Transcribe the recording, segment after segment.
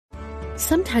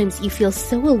Sometimes you feel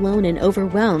so alone and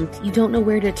overwhelmed you don't know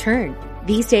where to turn.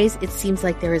 These days, it seems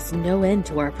like there is no end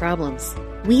to our problems.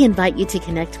 We invite you to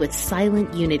connect with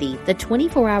Silent Unity, the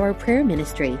 24-hour prayer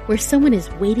ministry where someone is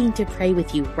waiting to pray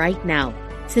with you right now.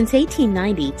 Since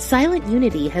 1890, Silent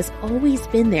Unity has always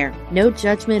been there. No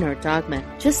judgment or dogma,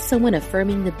 just someone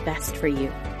affirming the best for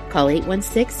you. Call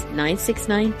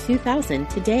 816-969-2000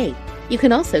 today. You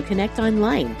can also connect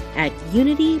online at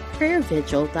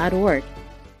unityprayervigil.org.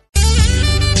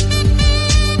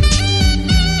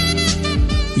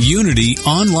 Unity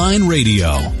Online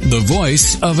Radio, the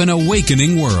voice of an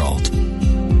awakening world.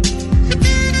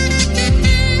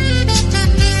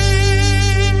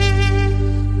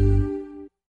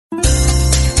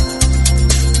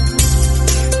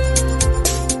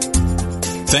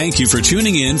 Thank you for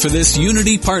tuning in for this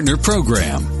Unity Partner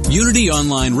Program. Unity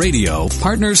Online Radio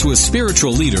partners with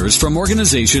spiritual leaders from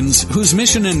organizations whose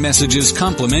mission and messages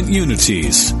complement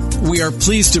Unity's. We are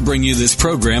pleased to bring you this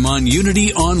program on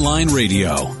Unity Online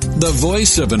Radio, the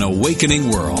voice of an awakening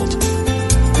world.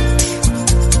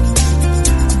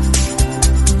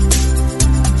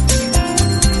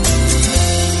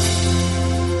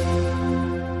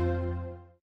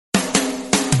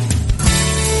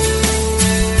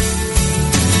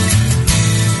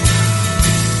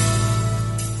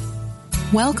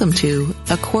 Welcome to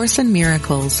A Course in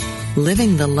Miracles,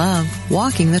 Living the Love,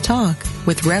 Walking the Talk,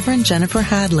 with Reverend Jennifer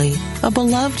Hadley, a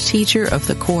beloved teacher of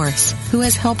the Course who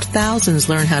has helped thousands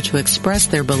learn how to express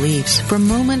their beliefs from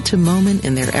moment to moment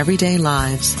in their everyday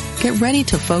lives. Get ready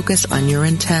to focus on your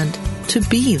intent to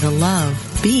be the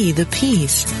love, be the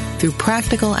peace, through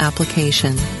practical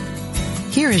application.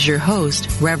 Here is your host,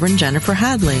 Reverend Jennifer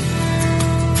Hadley.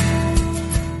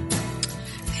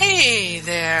 Hey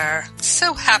there.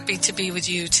 So happy to be with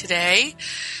you today.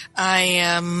 I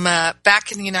am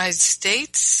back in the United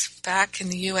States, back in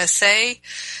the USA,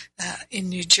 in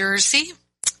New Jersey,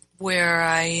 where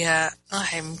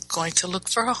I'm going to look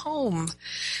for a home.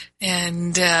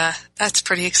 And that's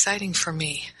pretty exciting for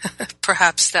me.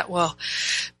 Perhaps that will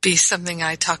be something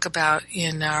I talk about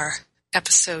in our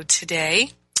episode today.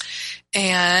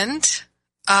 And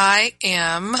I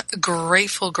am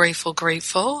grateful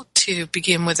to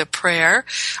begin with a prayer.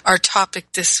 Our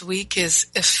topic this week is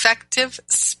effective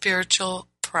spiritual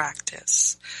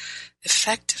practice.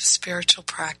 Effective spiritual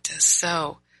practice.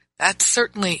 So that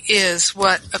certainly is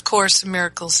what A Course in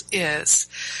Miracles is.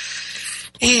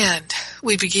 And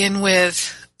we begin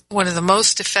with one of the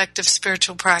most effective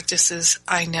spiritual practices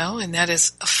I know, and that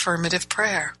is affirmative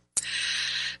prayer.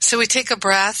 So we take a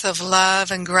breath of love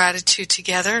and gratitude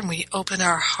together, and we open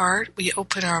our heart, we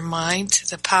open our mind to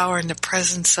the power and the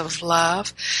presence of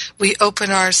love. We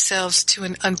open ourselves to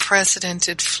an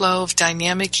unprecedented flow of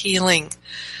dynamic healing,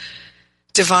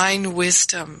 divine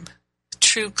wisdom,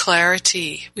 true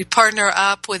clarity. We partner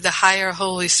up with the higher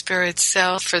Holy Spirit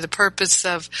self for the purpose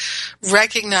of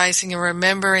recognizing and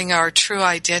remembering our true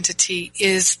identity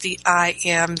is the I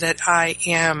am that I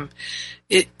am.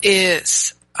 It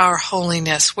is our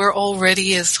holiness. We're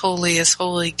already as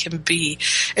holy can be.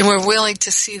 And we're willing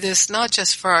to see this not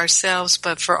just for ourselves,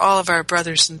 but for all of our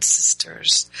brothers and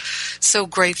sisters. So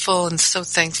grateful and so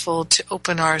thankful to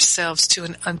open ourselves to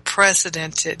an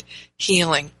unprecedented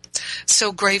healing.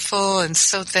 So grateful and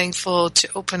so thankful to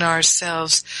open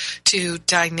ourselves to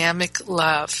dynamic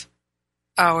love,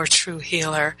 our true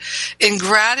healer. In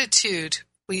gratitude,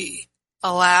 we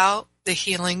allow the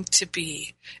healing to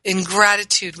be. In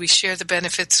gratitude, we share the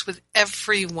benefits with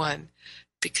everyone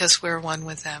because we're one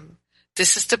with them.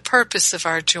 This is the purpose of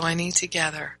our joining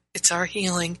together. It's our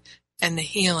healing and the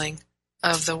healing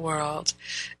of the world.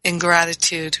 In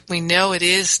gratitude, we know it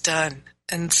is done,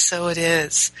 and so it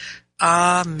is.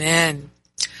 Amen.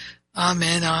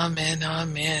 Amen, amen,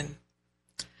 amen.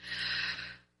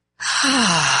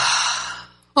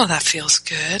 Well, that feels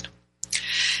good.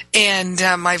 And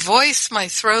my voice, my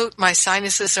throat, my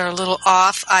sinuses are a little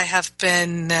off. I have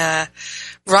been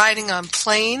riding on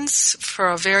planes for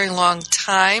a very long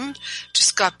time.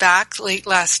 Just got back late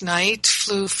last night,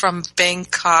 flew from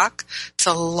Bangkok. It's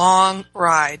a long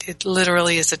ride. It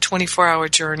literally is a 24-hour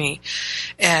journey.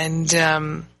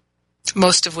 And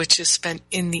most of which is spent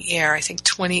in the air. I think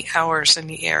 20 hours in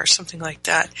the air, something like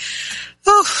that.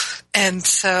 Whew. And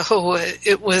so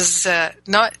it was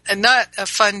not a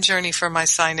fun journey for my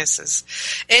sinuses.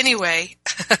 Anyway,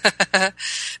 the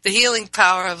healing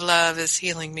power of love is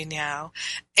healing me now.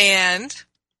 And,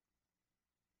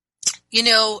 you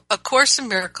know, A Course in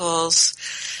Miracles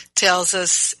tells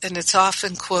us, and it's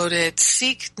often quoted,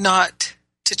 seek not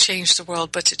to change the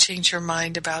world, but to change your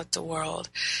mind about the world.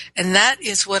 And that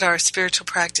is what our spiritual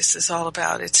practice is all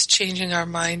about. It's changing our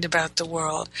mind about the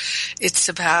world. It's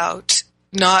about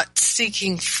not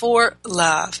seeking for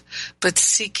love, but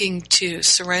seeking to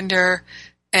surrender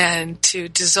and to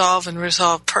dissolve and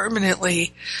resolve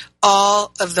permanently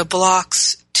all of the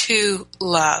blocks to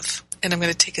love. And I'm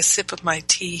going to take a sip of my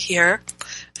tea here.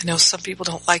 I know some people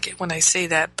don't like it when I say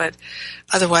that, but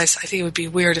otherwise I think it would be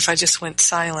weird if I just went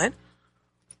silent.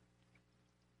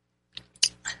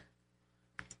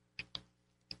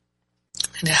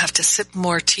 And I have to sip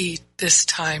more tea this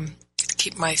time to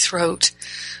keep my throat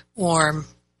warm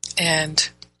and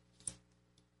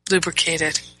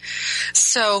lubricated.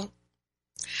 So,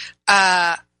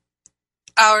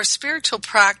 our spiritual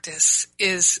practice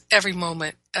is every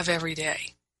moment of every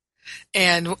day.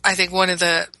 And I think one of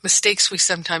the mistakes we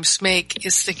sometimes make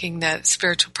is thinking that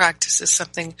spiritual practice is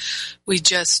something we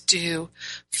just do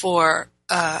for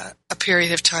a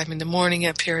period of time in the morning,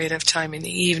 a period of time in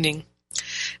the evening.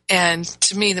 And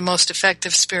to me, the most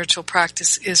effective spiritual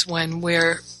practice is when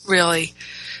we're really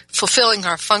fulfilling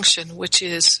our function, which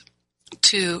is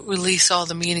to release all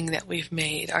the meaning that we've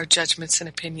made, our judgments and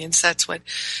opinions. That's what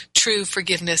true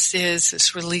forgiveness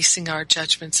is releasing our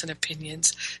judgments and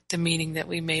opinions, the meaning that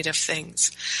we made of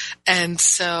things. And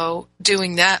so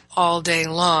doing that all day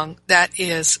long, that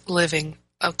is living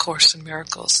A Course in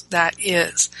Miracles. That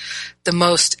is the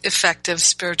most effective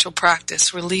spiritual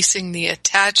practice, releasing the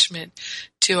attachment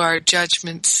to our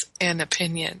judgments and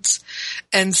opinions.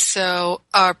 And so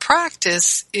our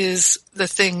practice is the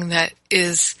thing that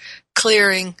is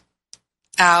clearing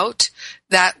out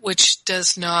that which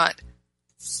does not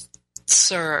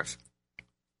serve.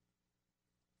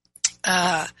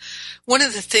 One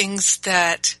of the things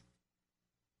that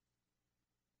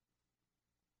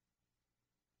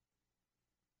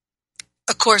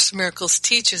A Course in Miracles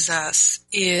teaches us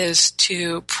is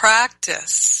to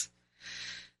practice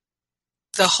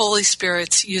the Holy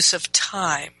Spirit's use of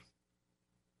time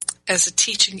as a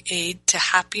teaching aid to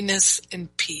happiness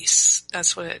and peace.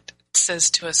 That's what it says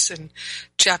to us in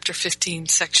chapter 15,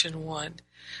 section 1.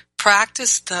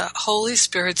 Practice the Holy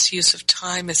Spirit's use of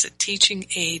time as a teaching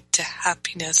aid to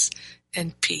happiness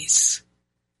and peace.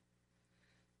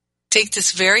 Take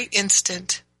this very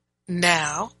instant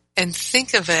now and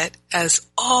think of it as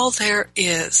all there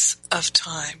is of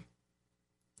time.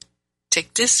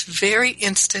 Take this very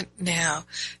instant now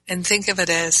and think of it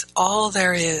as all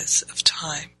there is of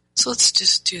time. So let's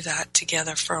just do that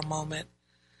together for a moment.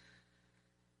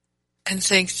 And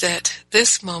think that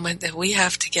this moment that we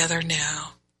have together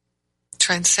now,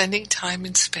 transcending time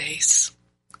and space,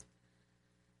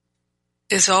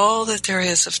 is all that there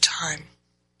is of time.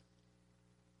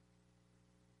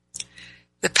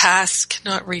 The past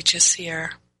cannot reach us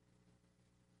here.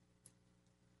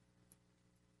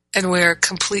 And we're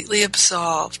completely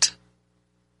absolved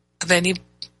of any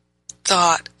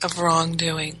thought of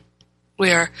wrongdoing.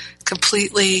 We are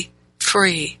completely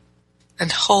free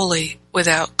and wholly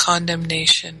without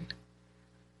condemnation.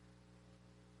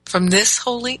 From this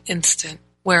holy instant,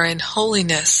 wherein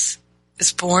holiness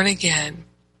is born again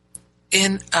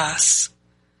in us,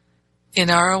 in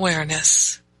our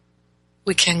awareness,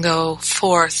 we can go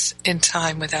forth in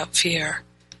time without fear.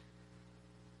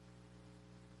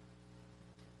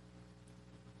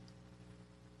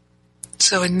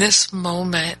 So in this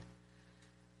moment,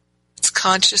 it's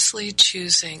consciously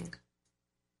choosing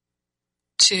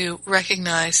to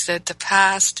recognize that the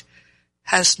past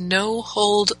has no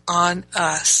hold on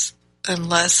us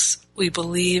unless we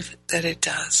believe that it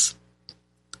does.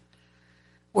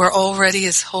 We're already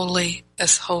as holy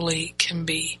can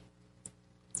be.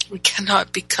 We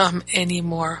cannot become any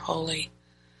more holy.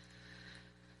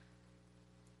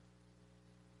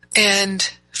 And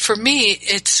for me,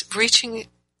 it's reaching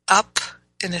up,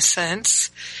 in a sense,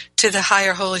 to the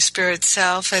higher Holy Spirit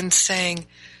self and saying,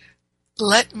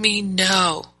 let me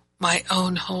know my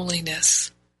own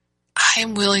holiness. I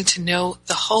am willing to know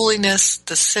the holiness,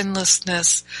 the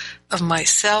sinlessness of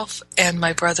myself and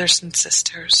my brothers and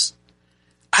sisters.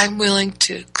 I'm willing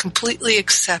to completely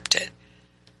accept it.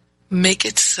 Make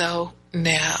it so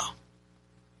now.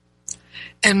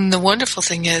 And the wonderful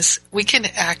thing is, we can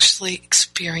actually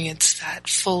experience that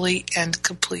fully and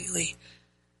completely.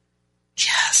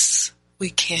 Yes, we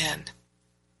can.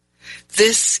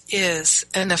 This is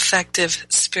an effective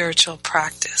spiritual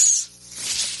practice.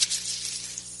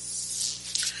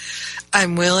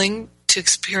 I'm willing to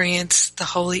experience the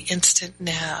holy instant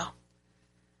now.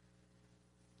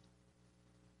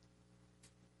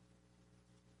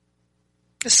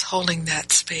 Just holding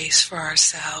that space for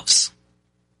ourselves.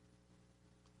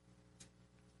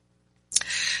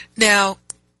 Now,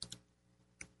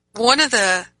 one of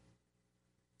the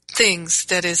things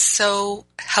that is so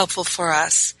helpful for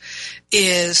us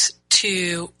is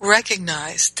to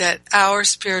recognize that our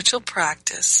spiritual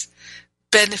practice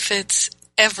benefits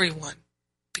everyone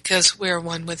because we're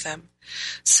one with them.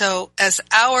 So as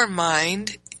our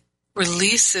mind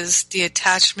releases the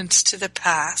attachments to the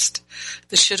past,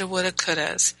 the shoulda, woulda,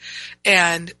 couldas,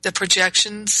 and the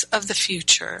projections of the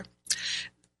future,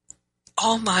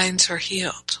 all minds are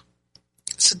healed.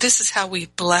 So this is how we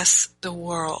bless the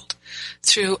world,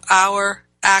 through our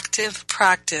active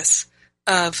practice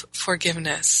of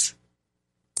forgiveness.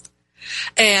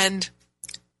 And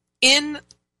in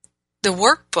the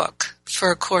workbook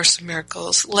for A Course in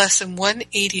Miracles, lesson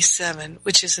 187,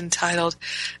 which is entitled,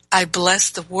 I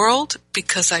Bless the World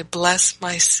Because I Bless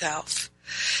Myself,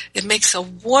 it makes a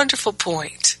wonderful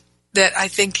point that I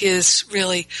think is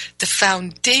really the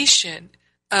foundation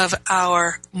of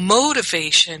our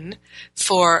motivation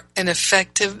for an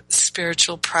effective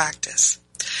spiritual practice.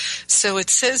 So it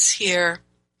says here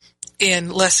in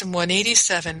lesson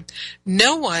 187,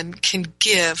 no one can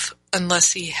give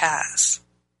unless he has.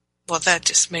 Well, that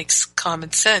just makes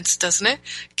common sense, doesn't it?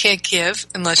 Can't give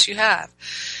unless you have.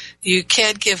 You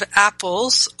can't give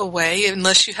apples away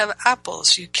unless you have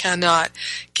apples. You cannot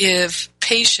give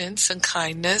patience and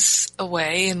kindness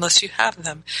away unless you have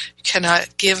them. You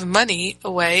cannot give money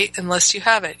away unless you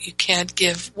have it. You can't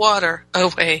give water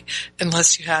away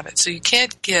unless you have it. So you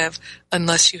can't give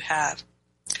unless you have.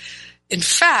 In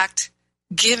fact,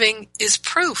 giving is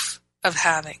proof of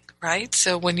having, right?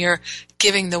 So when you're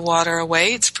giving the water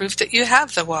away, it's proof that you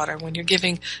have the water. When you're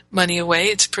giving money away,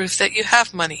 it's proof that you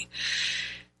have money.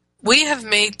 We have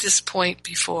made this point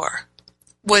before.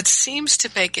 What seems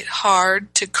to make it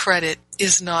hard to credit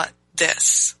is not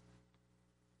this.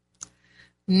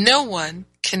 No one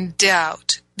can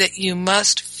doubt that you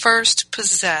must first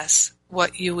possess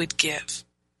what you would give.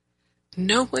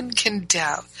 No one can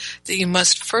doubt that you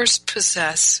must first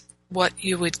possess what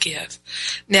you would give.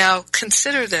 Now,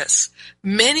 consider this.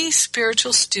 Many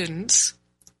spiritual students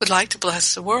would like to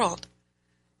bless the world.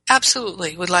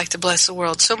 Absolutely would like to bless the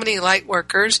world. So many light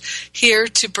workers here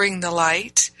to bring the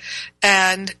light,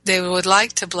 and they would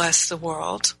like to bless the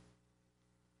world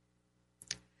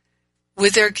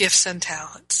with their gifts and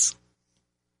talents.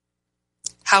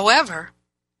 However,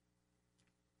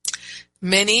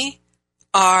 many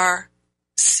are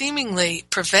seemingly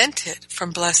prevented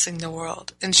from blessing the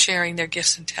world and sharing their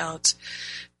gifts and talents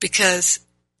because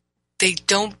they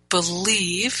don't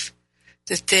believe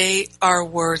that they are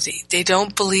worthy. They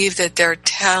don't believe that their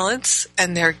talents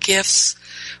and their gifts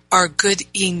are good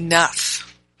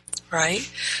enough, right?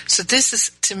 So this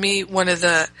is, to me, one of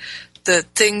the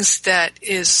things that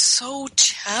is so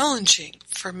challenging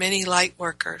for many light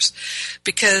workers,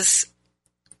 because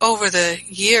over the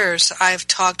years I've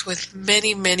talked with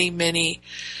many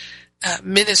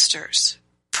ministers,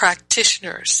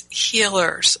 practitioners,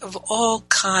 healers of all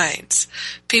kinds,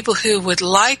 people who would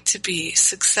like to be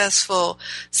successful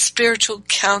spiritual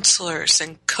counselors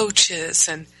and coaches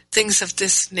and things of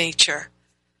this nature.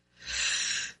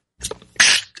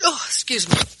 Oh, excuse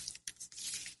me.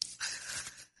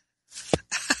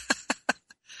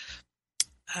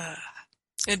 I'm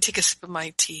going to take a sip of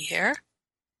my tea here.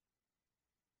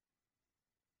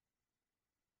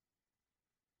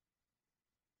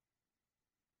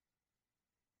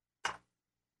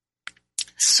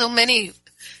 So many,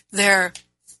 they're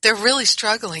really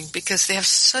struggling because they have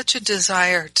such a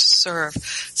desire to serve,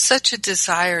 such a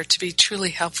desire to be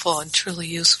truly helpful and truly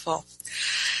useful.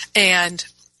 And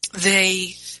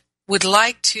they would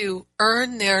like to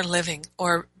earn their living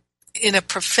or in a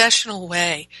professional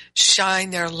way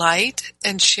shine their light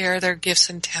and share their gifts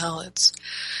and talents.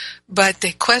 But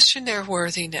they question their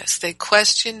worthiness. They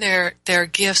question their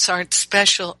gifts aren't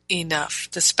special enough.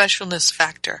 The specialness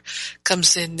factor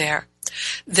comes in there.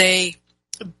 They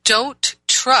don't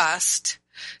trust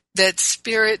that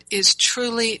Spirit is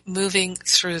truly moving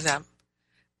through them.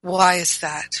 Why is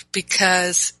that?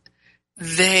 Because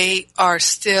they are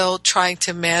still trying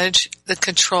to manage the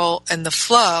control and the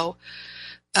flow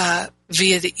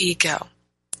via the ego.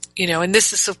 You know, and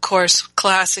this is, of course,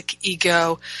 classic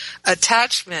ego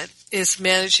attachment, is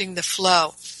managing the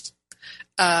flow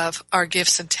of our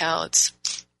gifts and talents,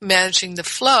 managing the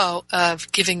flow of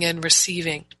giving and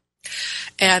receiving.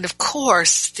 And, of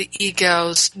course, the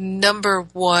ego's number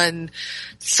one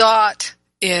thought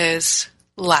is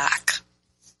lack,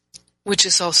 which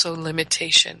is also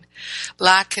limitation.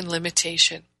 Lack and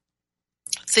limitation.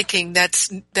 Thinking that's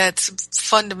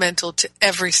fundamental to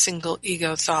every single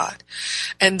ego thought.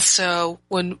 And so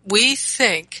when we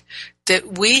think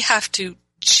that we have to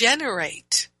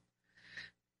generate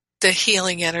the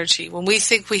healing energy, when we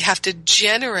think we have to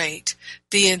generate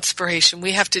the inspiration,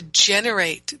 we have to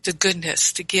generate the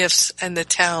goodness, the gifts, and the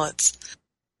talents,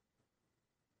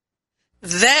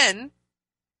 then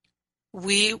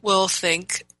we will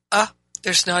think,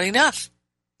 there's not enough.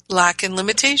 Lack and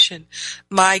limitation.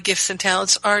 My gifts and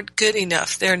talents aren't good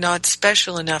enough. They're not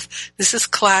special enough. This is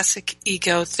classic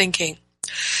ego thinking.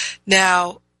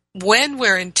 Now, when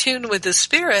we're in tune with the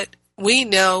Spirit, we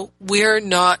know we're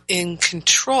not in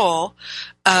control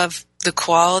of the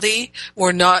quality.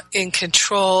 We're not in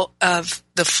control of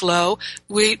the flow.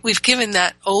 We've given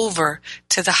that over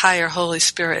to the higher Holy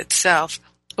Spirit itself.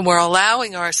 And we're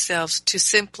allowing ourselves to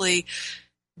simply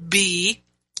be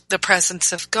the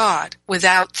presence of God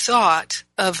without thought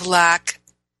of lack,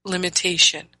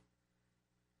 limitation.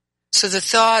 So the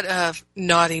thought of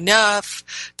not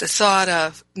enough, the thought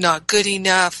of not good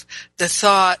enough, the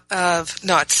thought of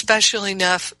not special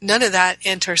enough, none of that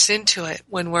enters into it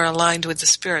when we're aligned with the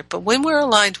Spirit. But when we're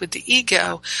aligned with the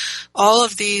ego, all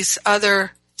of these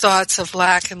other thoughts of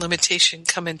lack and limitation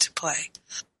come into play.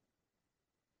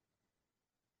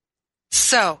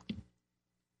 So,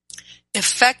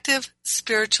 effective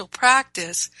spiritual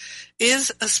practice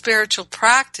is a spiritual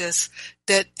practice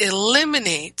that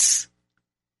eliminates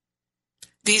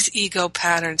these ego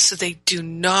patterns so they do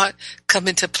not come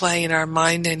into play in our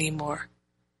mind anymore.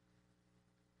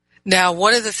 Now,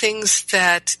 one of the things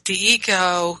that the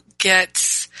ego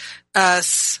gets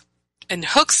us and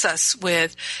hooks us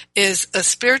with is a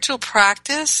spiritual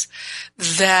practice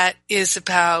that is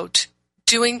about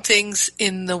doing things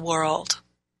in the world.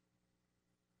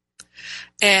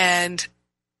 And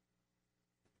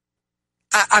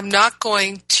I'm not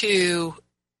going to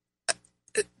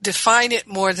define it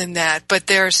more than that, but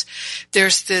there's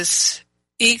this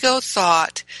ego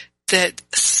thought that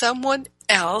someone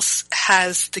else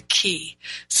has the key.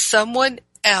 Someone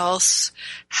else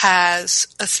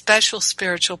has a special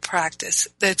spiritual practice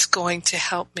that's going to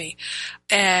help me.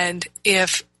 And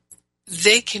if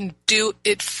they can do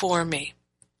it for me,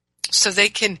 so they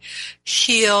can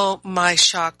heal my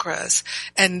chakras,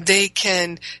 and they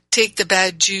can take the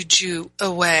bad juju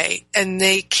away, and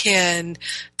they can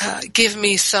give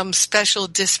me some special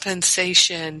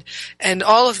dispensation, and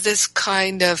all of this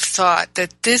kind of thought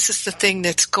that this is the thing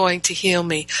that's going to heal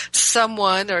me.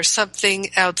 Someone or something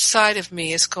outside of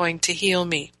me is going to heal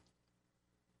me.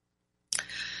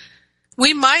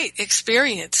 We might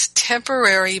experience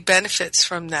temporary benefits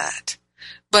from that,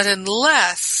 but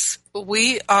unless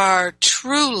we are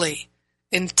truly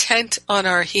intent on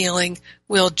our healing,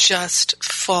 we'll just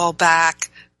fall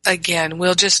back again.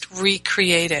 We'll just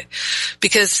recreate it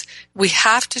because we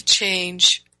have to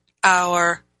change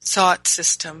our thought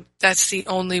system. That's the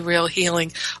only real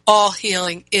healing. All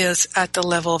healing is at the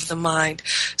level of the mind.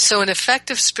 So an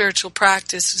effective spiritual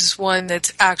practice is one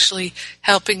that's actually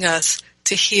helping us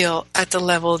to heal at the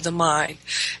level of the mind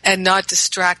and not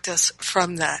distract us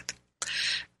from that.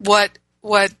 What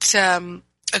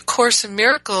A Course in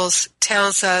Miracles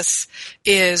tells us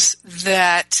is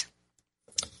that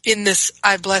in this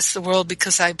I bless the world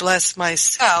because I bless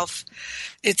myself,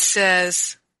 it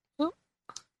says,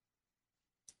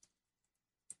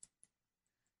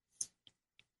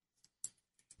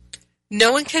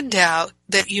 no one can doubt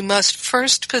that you must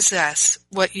first possess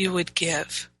what you would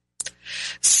give.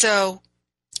 So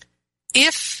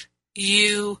if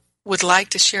you would like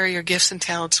to share your gifts and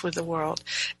talents with the world,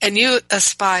 and you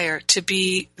aspire to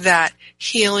be that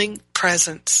healing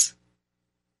presence,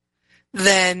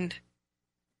 then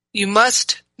you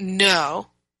must know,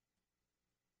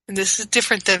 and this is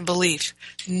different than belief,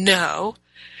 know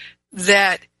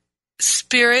that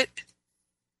Spirit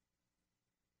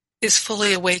is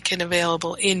fully awake and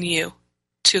available in you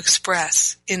to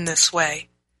express in this way.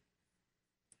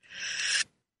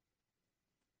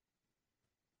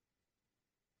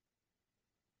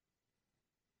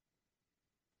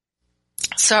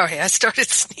 Sorry, I started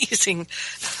sneezing,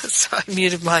 so I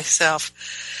muted myself.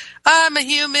 I'm a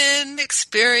human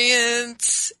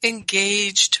experience,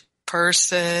 engaged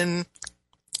person,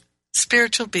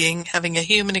 spiritual being having a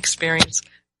human experience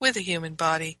with a human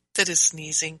body that is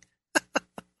sneezing.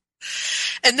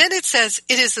 And then it says,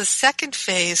 it is the second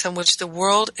phase on which the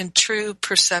world and true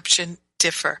perception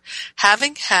differ.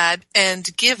 Having had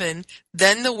and given,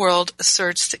 then the world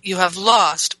asserts that you have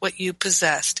lost what you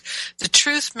possessed. The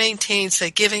truth maintains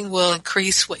that giving will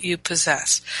increase what you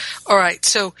possess. All right,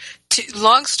 so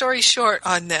long story short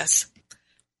on this,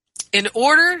 in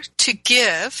order to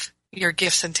give your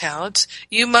gifts and talents,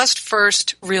 you must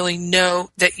first really know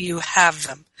that you have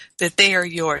them, that they are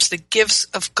yours. The gifts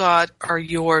of God are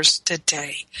yours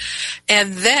today.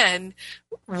 And then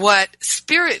what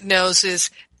Spirit knows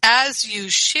is as you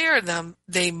share them,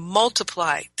 they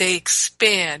multiply, they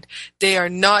expand, they are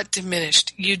not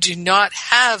diminished. You do not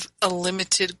have a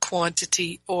limited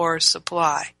quantity or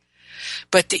supply.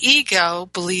 But the ego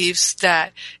believes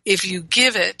that if you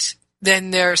give it,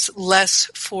 then there's less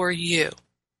for you.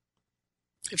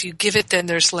 If you give it, then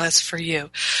there's less for you.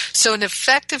 So an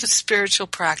effective spiritual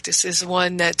practice is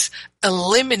one that's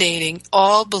eliminating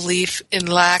all belief in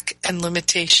lack and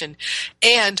limitation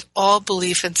and all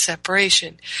belief in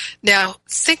separation. Now,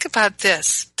 think about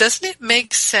this. Doesn't it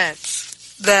make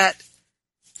sense that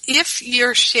if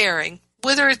you're sharing,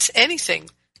 whether it's anything,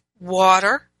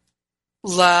 water,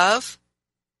 love,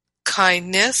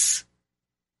 kindness,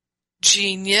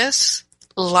 genius,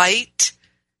 light,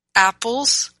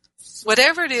 apples,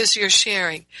 whatever it is you're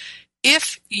sharing,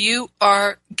 if you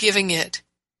are giving it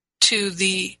to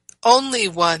the only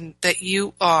one that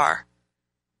you are,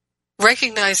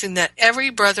 recognizing that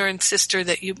every brother and sister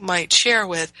that you might share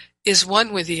with is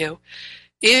one with you,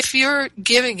 if you're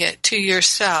giving it to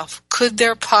yourself, could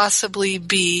there possibly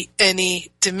be any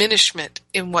diminishment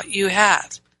in what you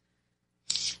have?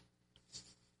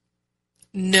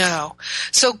 No.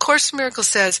 So Course in Miracles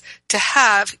says, to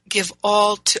have, give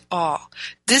all to all.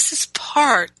 This is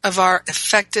part of our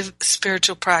effective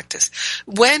spiritual practice.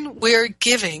 When we're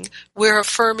giving, we're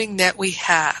affirming that we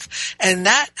have. And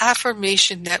that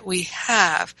affirmation that we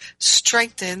have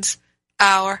strengthens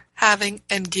our having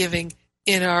and giving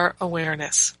in our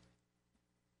awareness.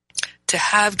 To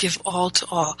have, give all to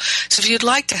all. So if you'd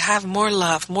like to have more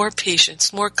love, more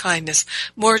patience, more kindness,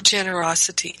 more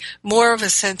generosity, more of a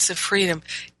sense of freedom,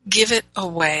 give it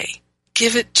away.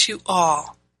 Give it to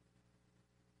all.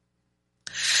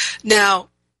 Now,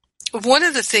 one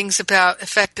of the things about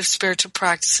effective spiritual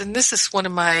practice, and this is when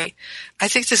I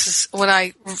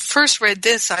first read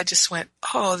this, I just went,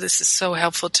 oh, this is so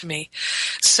helpful to me.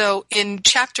 So in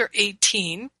chapter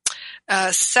 18,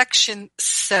 section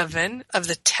 7 of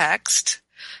the text,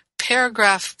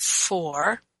 paragraph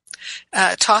 4,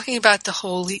 talking about the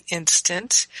holy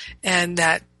instant and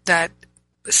that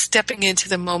stepping into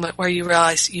the moment where you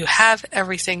realize you have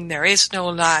everything, there is no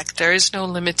lack, there is no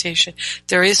limitation,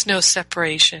 there is no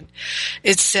separation.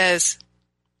 It says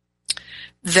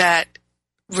that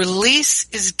release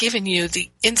is given you the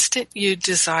instant you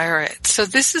desire it. So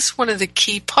this is one of the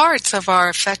key parts of our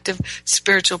effective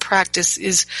spiritual practice,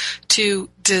 is to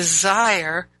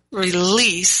desire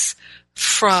release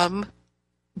from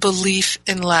belief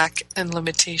in lack and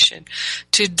limitation.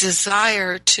 To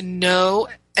desire to know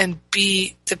and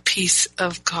be the peace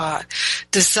of God.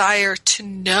 Desire to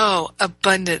know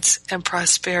abundance and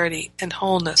prosperity and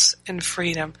wholeness and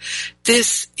freedom.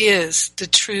 This is the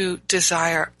true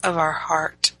desire of our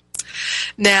heart.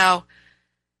 Now,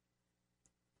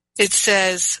 it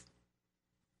says,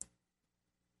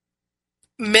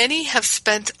 many have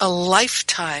spent a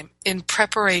lifetime in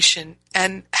preparation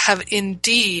and have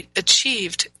indeed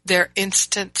achieved their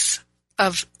instance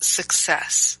of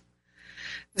success.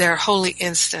 Their holy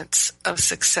instance of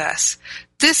success.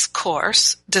 This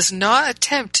course does not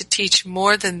attempt to teach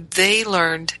more than they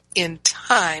learned in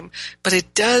time, but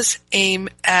it does aim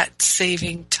at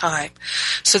saving time.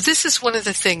 So this is one of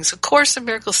the things. A Course in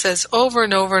Miracles says over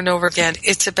and over and over again,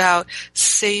 it's about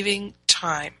saving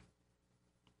time.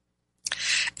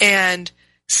 And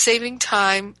saving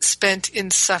time spent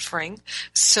in suffering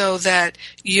so that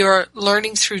you're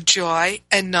learning through joy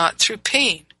and not through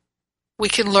pain. We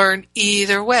can learn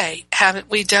either way. Haven't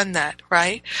we done that,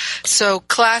 right? So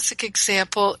classic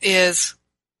example is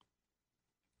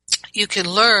you can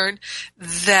learn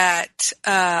that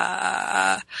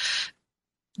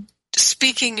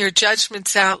speaking your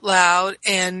judgments out loud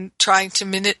and trying to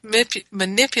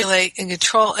manipulate and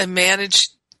control and manage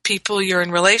people you're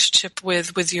in relationship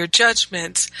with your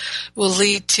judgments will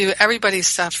lead to everybody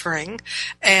suffering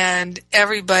and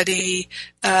everybody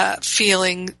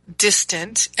feeling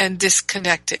distant and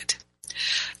disconnected.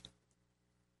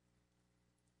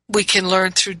 We can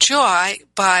learn through joy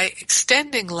by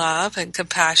extending love and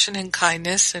compassion and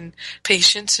kindness and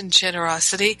patience and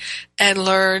generosity, and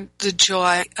learn the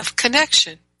joy of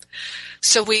connection.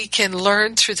 So we can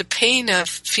learn through the pain of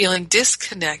feeling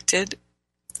disconnected,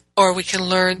 or we can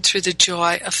learn through the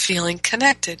joy of feeling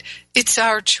connected. It's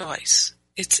our choice.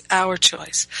 It's our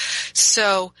choice.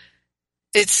 So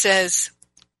it says,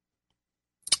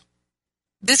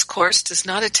 this course does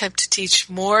not attempt to teach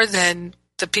more than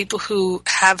the people who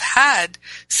have had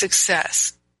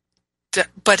success,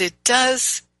 but it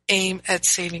does aim at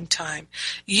saving time.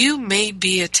 You may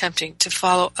be attempting to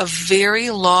follow a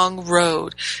very long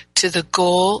road to the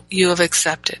goal you have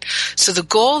accepted. So the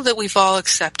goal that we've all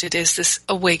accepted is this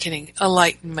awakening,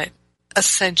 enlightenment,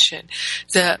 ascension,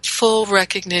 the full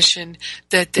recognition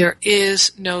that there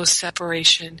is no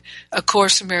separation. A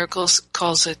Course in Miracles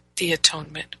calls it the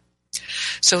atonement.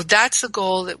 So that's the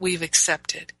goal that we've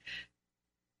accepted.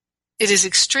 It is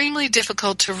extremely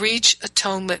difficult to reach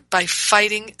atonement by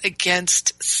fighting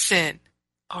against sin.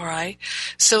 All right?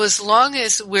 So as long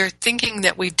as we're thinking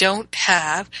that we don't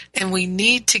have and we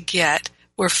need to get,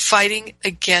 we're fighting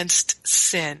against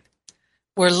sin.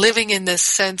 We're living in this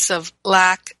sense of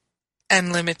lack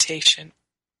and limitation.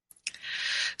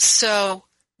 So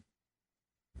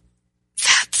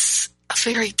that's a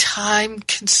very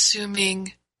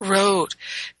time-consuming road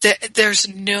that there's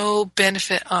no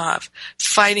benefit of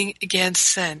fighting against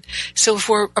sin. So if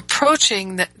we're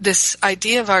approaching this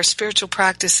idea of our spiritual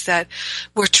practice that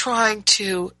we're trying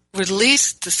to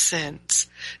release the sins,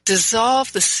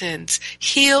 dissolve the sins,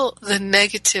 heal the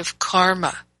negative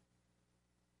karma,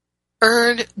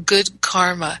 earn good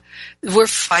karma, we're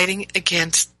fighting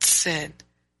against sin.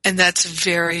 And that's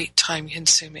very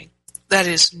time-consuming. That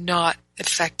is not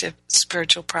effective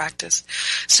spiritual practice.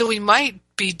 So we might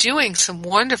be doing some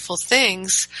wonderful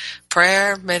things,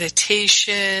 prayer,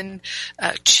 meditation,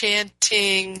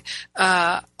 chanting,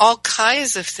 all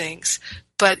kinds of things.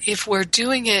 But if we're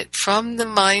doing it from the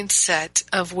mindset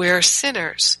of we're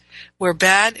sinners, we're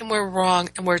bad and we're wrong,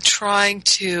 and we're trying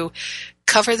to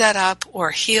cover that up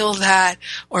or heal that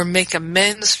or make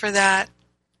amends for that,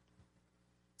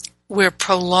 we're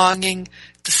prolonging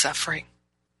the suffering.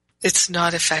 It's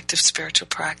not effective spiritual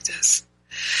practice.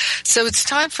 So it's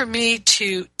time for me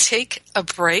to take a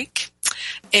break,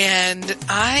 and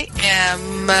I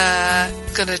am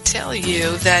going to tell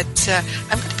you that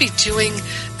I'm going to be doing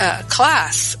a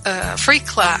class, a free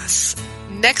class,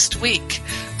 next week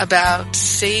about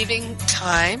saving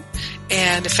time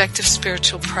and effective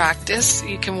spiritual practice.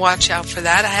 You can watch out for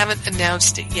that. I haven't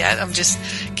announced it yet. I'm just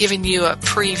giving you a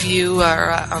preview or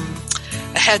a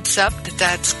heads up that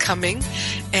that's coming.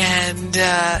 And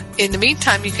in the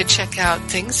meantime, you can check out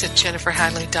things at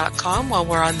jenniferhadley.com while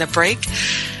we're on the break.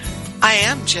 I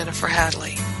am Jennifer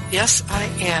Hadley. Yes, I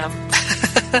am.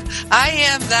 I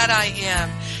am that I am.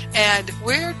 And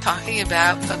we're talking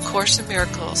about A Course in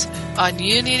Miracles on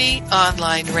Unity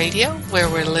Online Radio, where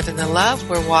we're living the love,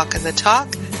 we're walking the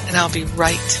talk, and I'll be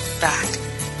right back.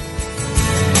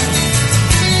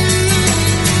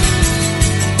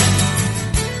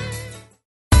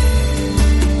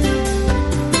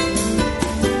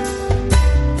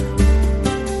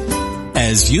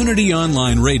 As Unity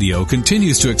Online Radio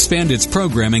continues to expand its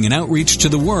programming and outreach to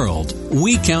the world,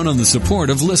 we count on the support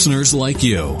of listeners like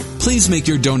you. Please make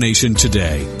your donation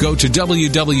today. Go to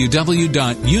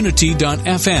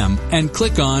www.unity.fm and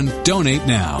click on Donate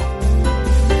Now.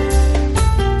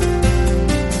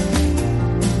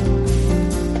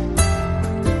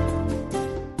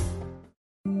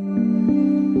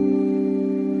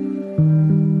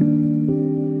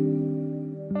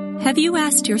 Have you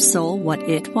asked your soul what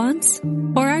it wants?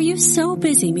 Or are you so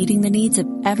busy meeting the needs of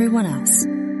everyone else?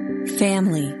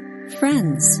 Family,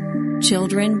 friends,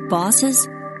 children, bosses,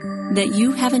 that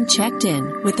you haven't checked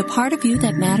in with the part of you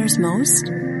that matters most?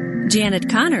 Janet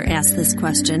Conner asked this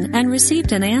question and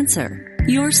received an answer.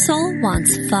 Your soul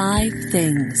wants 5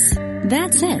 things.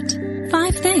 That's it.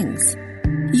 5 things.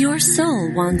 Your soul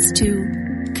wants to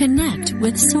connect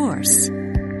with Source,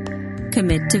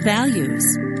 commit to values,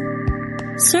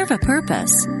 serve a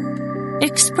purpose,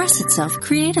 express itself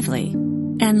creatively,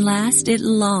 and last, it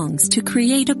longs to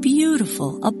create a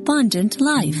beautiful, abundant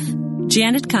life.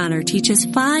 Janet Conner teaches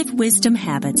 5 wisdom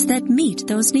habits that meet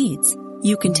those needs.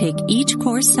 You can take each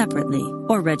course separately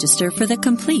or register for the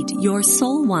complete Your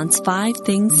Soul Wants 5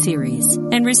 Things series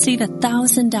and receive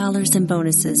 $1,000 in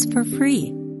bonuses for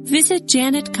free. Visit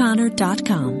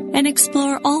janetconner.com and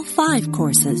explore all 5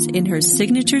 courses in her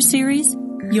signature series,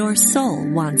 Your Soul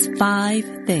Wants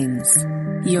 5 Things.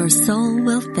 Your soul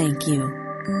will thank you.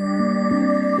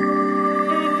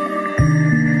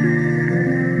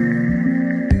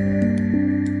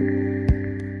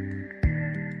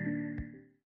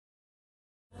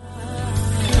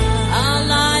 I'll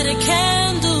light a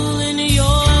candle in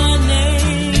your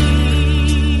name.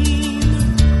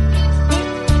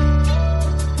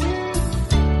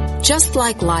 Just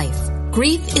like life,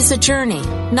 grief is a journey,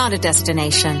 not a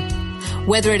destination.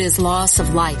 Whether it is loss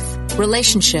of life,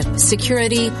 relationship,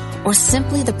 security, or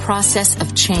simply the process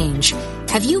of change,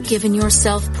 have you given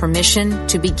yourself permission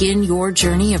to begin your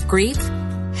journey of grief?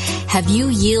 Have you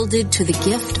yielded to the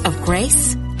gift of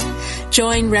grace?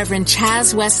 Join Reverend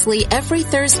Chaz Wesley every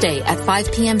Thursday at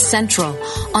 5 p.m. Central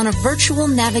on a virtual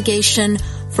navigation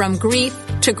from grief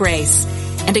to grace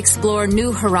and explore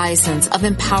new horizons of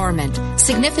empowerment,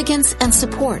 significance, and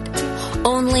support.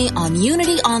 only on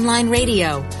Unity Online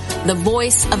Radio, the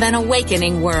voice of an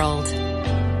awakening world.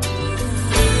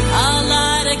 I'll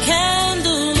light a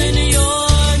candle in your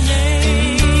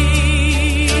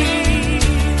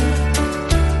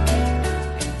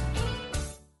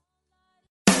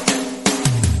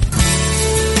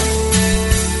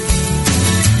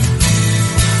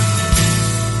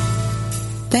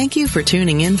Thank you for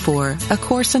tuning in for A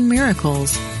Course in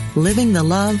Miracles, Living the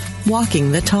Love,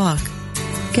 Walking the Talk.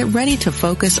 Get ready to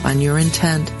focus on your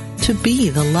intent to be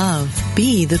the love,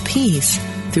 be the peace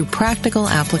through practical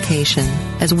application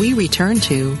as we return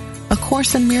to A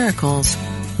Course in Miracles,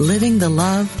 Living the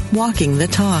Love, Walking the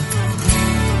Talk.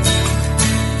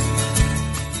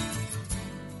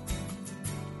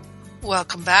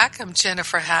 Welcome back. I'm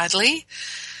Jennifer Hadley,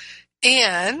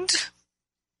 and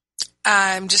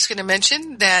I'm just going to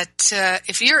mention that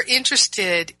if you're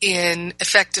interested in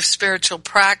effective spiritual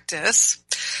practice,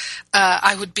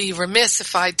 I would be remiss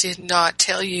if I did not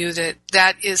tell you that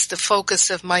that is the focus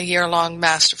of my year-long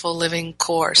Masterful Living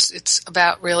course. It's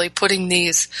about really putting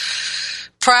these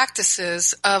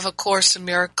practices of A Course in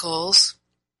Miracles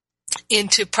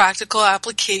into practical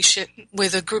application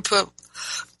with a group of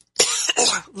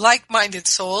like-minded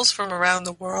souls from around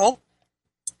the world.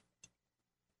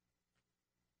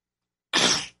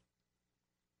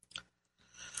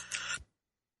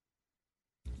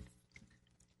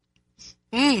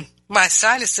 My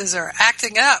sinuses are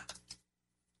acting up.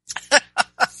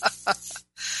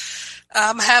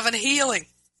 I'm having healing.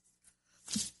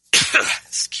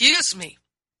 Excuse me.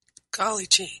 Golly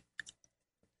gee.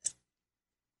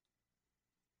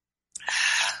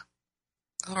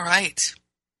 All right.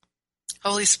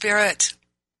 Holy Spirit,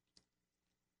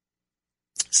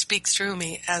 speak through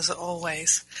me as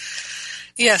always.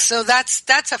 Yeah, so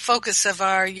that's a focus of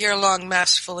our year-long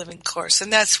Masterful Living course,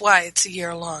 and that's why it's a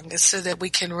year-long, is so that we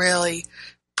can really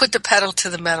put the pedal to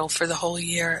the metal for the whole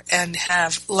year and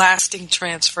have lasting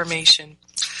transformation.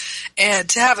 And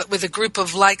to have it with a group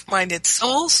of like-minded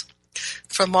souls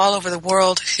from all over the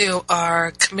world who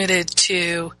are committed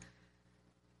to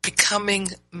becoming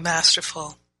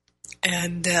masterful.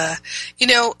 And, I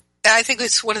think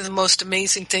it's one of the most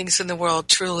amazing things in the world,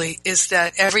 truly, is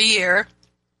that every year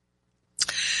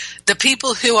the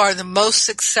people who are the most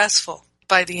successful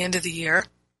by the end of the year,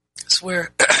 as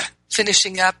we're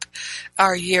finishing up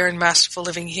our year in Masterful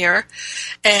Living here,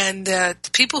 and the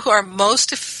people who are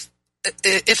most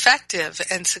effective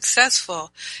and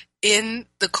successful in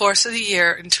the course of the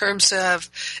year in terms of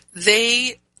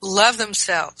they love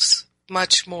themselves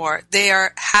much more. They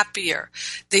are happier.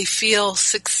 They feel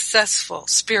successful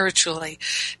spiritually.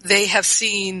 They have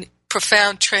seen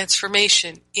profound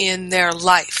transformation in their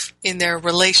life, in their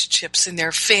relationships, in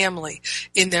their family,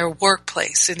 in their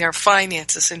workplace, in their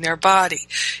finances, in their body.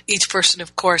 Each person,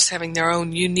 of course, having their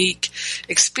own unique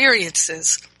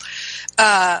experiences.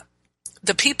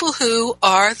 The people who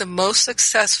are the most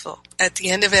successful at the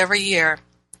end of every year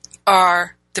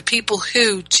are the people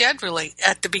who generally,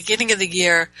 at the beginning of the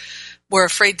year, were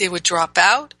afraid they would drop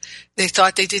out. They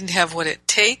thought they didn't have what it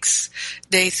takes.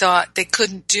 They thought they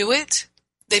couldn't do it.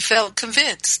 They felt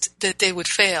convinced that they would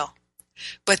fail,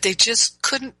 but they just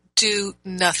couldn't do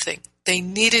nothing. They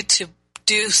needed to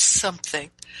do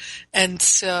something. And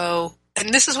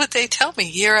this is what they tell me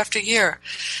year after year.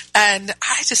 And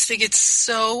I just think it's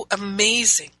so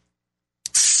amazing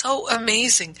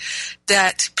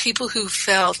that people who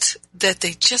felt that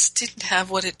they just didn't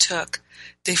have what it took,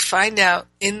 they find out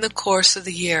in the course of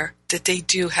the year that they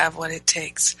do have what it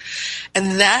takes.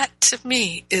 And that, to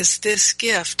me, is this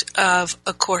gift of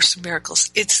A Course in Miracles.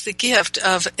 It's the gift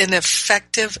of an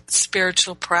effective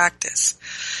spiritual practice.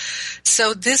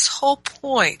 So this whole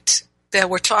point that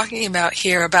we're talking about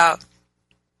here about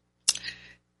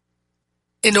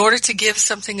in order to give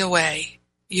something away,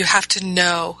 you have to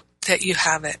know that you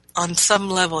have it. On some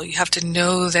level, you have to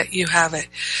know that you have it.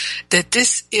 That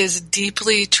this is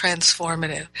deeply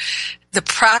transformative. The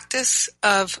practice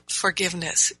of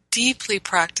forgiveness, deeply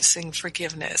practicing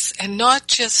forgiveness, and not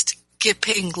just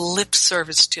paying lip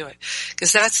service to it.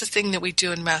 Because that's the thing that we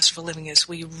do in Masterful Living is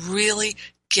we really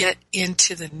get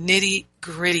into the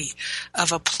nitty-gritty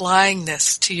of applying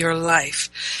this to your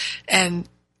life. And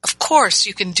of course,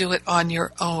 you can do it on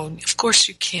your own. Of course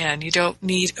you can. You don't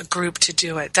need a group to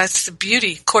do it. That's the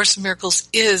beauty. Course in Miracles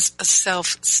is a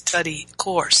self-study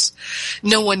course.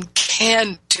 No one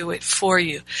can do it for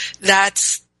you.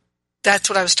 That's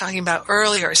what I was talking about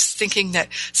earlier, is thinking that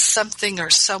something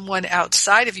or someone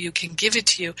outside of you can give it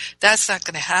to you. That's not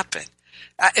going to happen.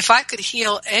 If I could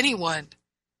heal anyone,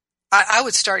 I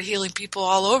would start healing people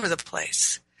all over the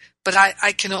place. But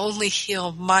I can only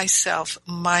heal myself,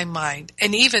 my mind.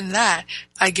 And even that,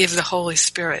 I give the Holy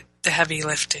Spirit the heavy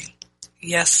lifting.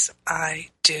 Yes, I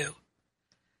do.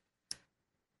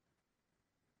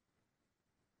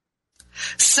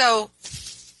 So,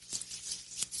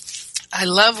 I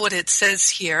love what it says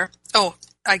here. Oh,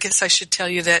 I guess I should tell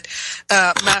you that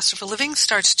Masterful Living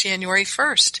starts January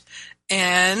 1st.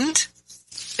 And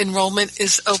enrollment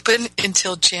is open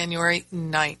until January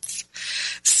 9th.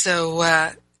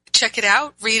 So, check it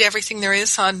out. Read everything there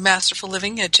is on Masterful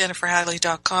Living at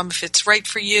jenniferhadley.com. If it's right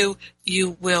for you,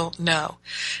 you will know.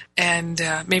 And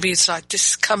maybe it's not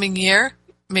this coming year.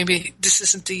 Maybe this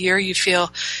isn't the year you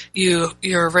feel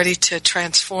you're ready to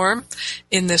transform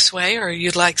in this way, or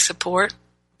you'd like support.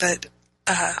 But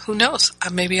who knows?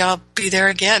 Maybe I'll be there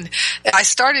again. I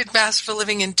started Masterful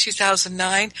Living in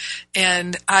 2009,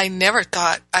 and I never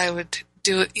thought I would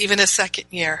do it even a second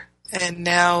year. And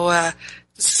now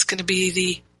this is going to be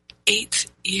the 8th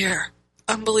year.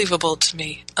 Unbelievable to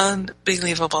me.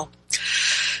 Unbelievable.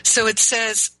 So it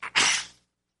says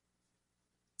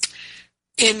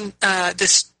in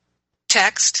this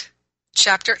text,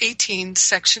 Chapter 18,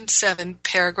 Section 7,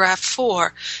 Paragraph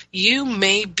 4, you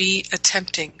may be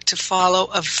attempting to follow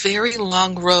a very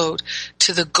long road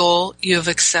to the goal you have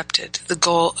accepted, the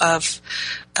goal of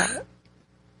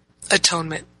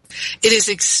atonement. It is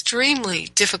extremely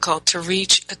difficult to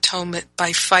reach atonement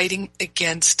by fighting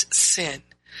against sin.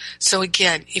 So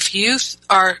again, if you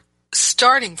are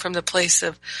starting from the place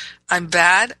of, I'm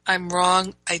bad, I'm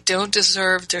wrong, I don't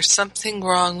deserve, there's something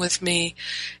wrong with me,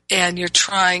 and you're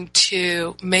trying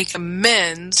to make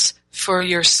amends for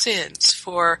your sins,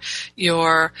 for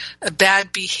your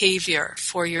bad behavior,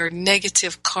 for your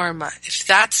negative karma, if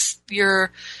that's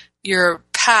your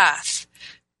path,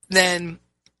 then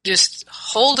just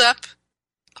hold up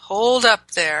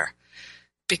there,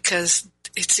 because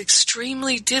it's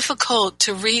extremely difficult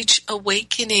to reach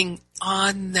awakening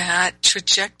on that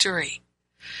trajectory.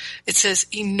 It says,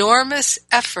 enormous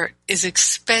effort is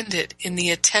expended in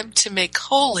the attempt to make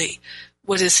holy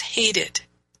what is hated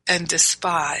and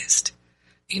despised.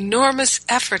 Enormous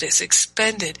effort is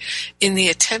expended in the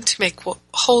attempt to make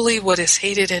holy what is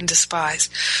hated and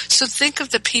despised. So think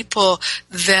of the people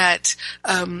that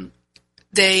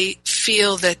they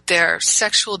feel that their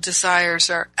sexual desires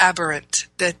are aberrant,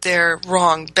 that they're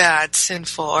wrong, bad,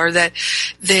 sinful, or that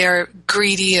they're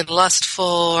greedy and lustful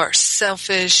or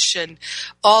selfish, and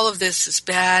all of this is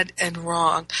bad and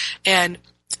wrong, and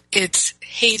it's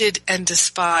hated and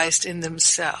despised in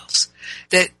themselves.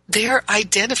 That they're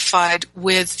identified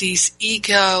with these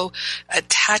ego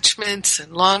attachments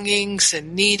and longings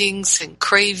and needings and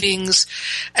cravings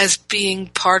as being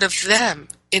part of them,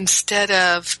 instead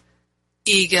of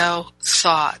ego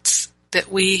thoughts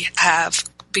that we have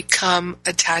become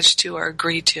attached to or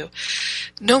agreed to.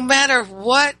 No matter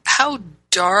how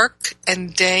dark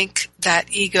and dank that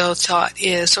ego thought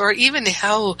is, or even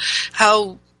how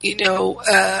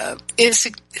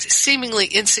seemingly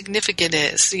insignificant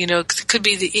is. It could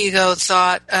be the ego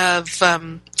thought of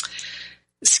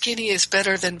skinny is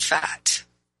better than fat.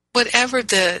 Whatever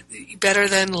the better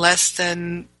than, less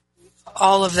than,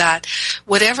 all of that,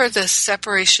 whatever the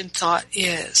separation thought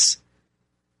is,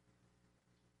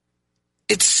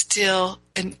 it's still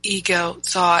an ego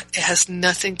thought. It has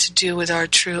nothing to do with our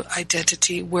true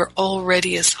identity. We're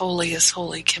already as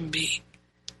holy can be.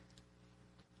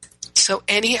 So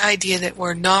any idea that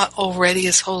we're not already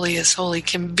as holy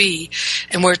can be,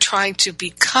 and we're trying to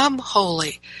become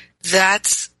holy,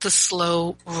 that's the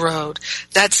slow road.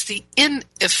 That's the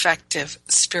ineffective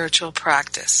spiritual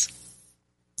practice.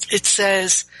 It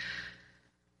says,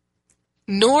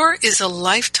 nor is a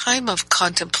lifetime of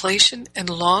contemplation and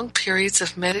long periods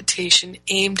of meditation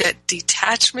aimed at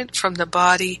detachment from the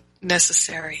body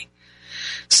necessary.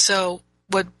 So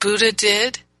what Buddha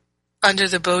did under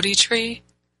the Bodhi tree,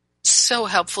 so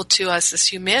helpful to us as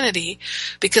humanity,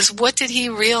 because what did he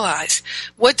realize?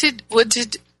 What did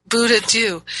Buddha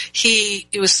do? He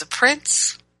was the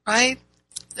prince, right?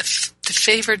 The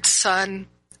favored son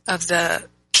of the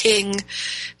king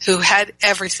who had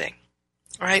everything,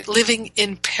 right? Living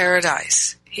in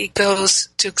paradise. He goes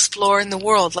to explore in the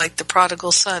world like the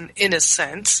prodigal son, in a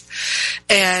sense,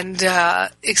 and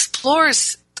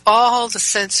explores all the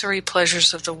sensory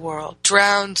pleasures of the world,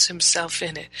 drowns himself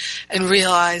in it, and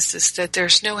realizes that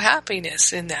there's no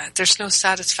happiness in that. There's no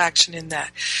satisfaction in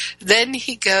that. Then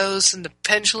he goes and the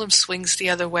pendulum swings the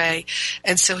other way,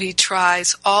 and so he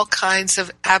tries all kinds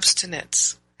of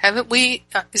abstinence. Haven't we?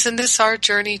 Isn't this our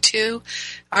journey too?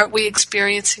 Aren't we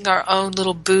experiencing our own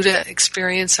little Buddha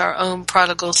experience, our own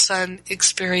prodigal son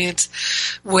experience,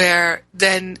 where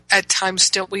then at times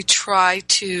don't we try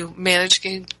to manage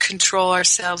and control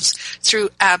ourselves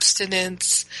through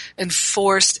abstinence and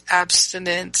forced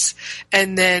abstinence,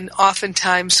 and then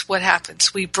oftentimes what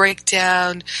happens? We break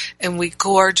down and we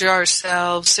gorge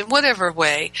ourselves in whatever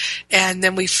way, and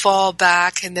then we fall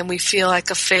back and then we feel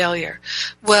like a failure.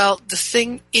 Well, the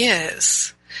thing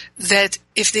is that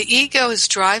if the ego is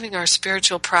driving our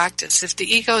spiritual practice, if the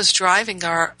ego is driving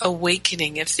our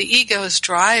awakening, if the ego is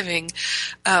driving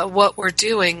what we're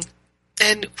doing,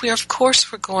 then we're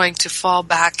going to fall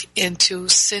back into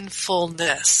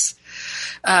sinfulness,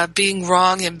 being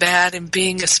wrong and bad and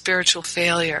being a spiritual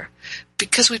failure,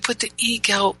 because we put the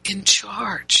ego in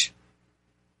charge.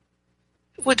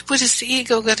 What is the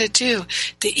ego going to do?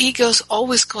 The ego is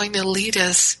always going to lead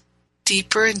us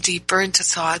deeper and deeper into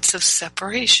thoughts of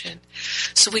separation.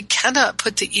 So we cannot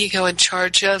put the ego in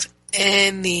charge of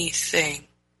anything.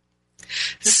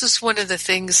 This is one of the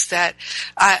things that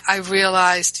I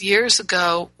realized years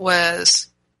ago was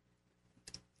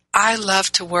I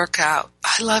love to work out.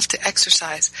 I love to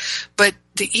exercise. But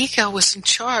the ego was in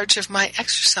charge of my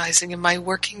exercising and my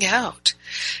working out.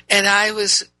 And I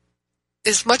was,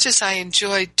 as much as I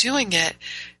enjoyed doing it,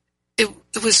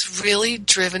 it was really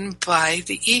driven by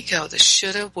the ego, the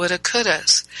shoulda, woulda,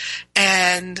 couldas.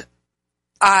 And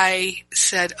I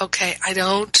said, okay, I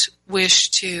don't wish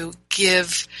to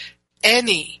give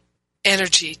any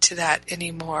energy to that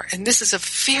anymore. And this is a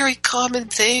very common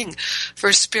thing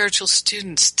for spiritual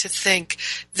students to think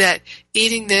that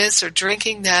eating this or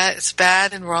drinking that is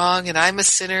bad and wrong, and I'm a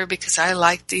sinner because I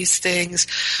like these things.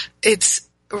 It's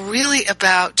really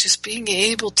about just being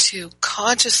able to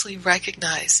consciously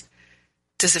recognize,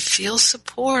 does it feel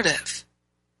supportive?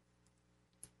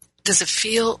 Does it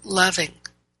feel loving?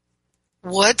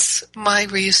 What's my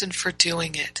reason for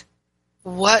doing it?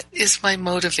 What is my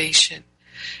motivation?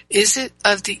 Is it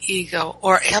of the ego,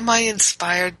 or am I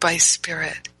inspired by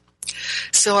spirit?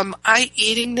 So am I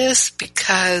eating this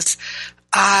because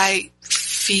I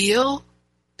feel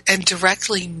and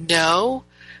directly know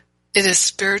in a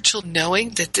spiritual knowing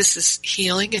that this is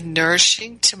healing and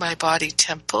nourishing to my body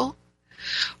temple?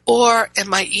 Or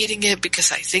am I eating it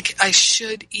because I think I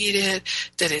should eat it,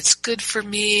 that it's good for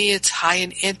me, it's high in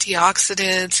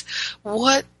antioxidants?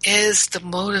 What is the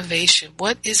motivation?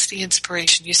 What is the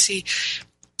inspiration? You see,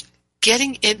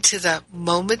 getting into the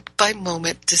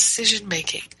moment-by-moment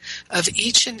decision-making of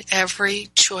each and every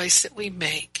choice that we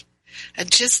make,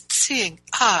 and just seeing,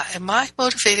 am I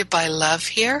motivated by love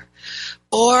here,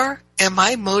 or am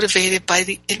I motivated by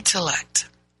the intellect?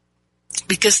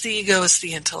 Because the ego is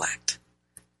the intellect.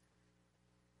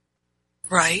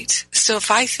 Right? So if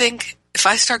I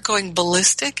start going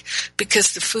ballistic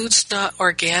because the food's not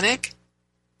organic,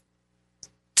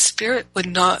 spirit would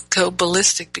not go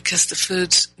ballistic because the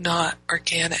food's not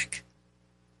organic.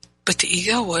 But the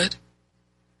ego would.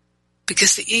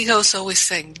 Because the ego is always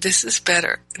saying, this is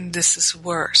better and this is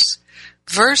worse.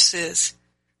 Versus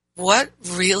what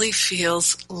really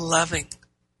feels loving.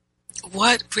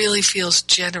 What really feels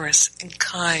generous and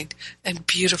kind and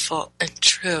beautiful and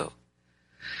true.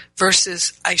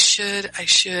 Versus I should,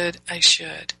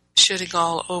 shooting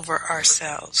all over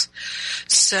ourselves.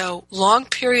 So long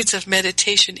periods of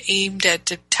meditation aimed at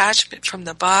detachment from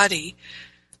the body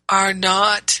are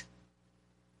not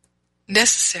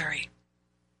necessary.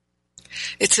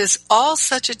 It says all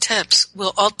such attempts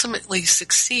will ultimately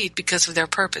succeed because of their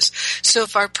purpose. So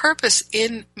if our purpose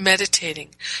in meditating,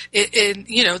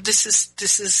 this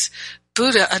is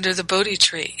Buddha under the Bodhi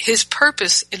tree. His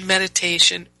purpose in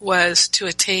meditation was to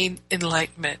attain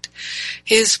enlightenment.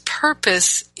 His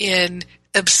purpose in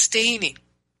abstaining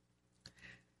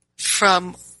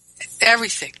from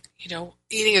everything,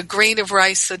 eating a grain of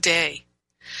rice a day,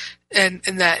 and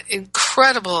that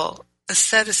incredible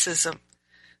asceticism,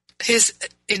 his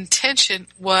intention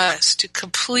was to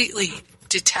completely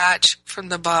detach from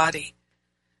the body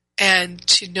and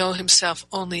to know himself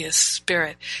only as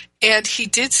spirit. And he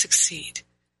did succeed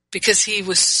because he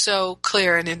was so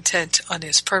clear and intent on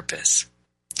his purpose.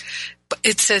 But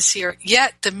it says here,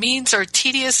 yet the means are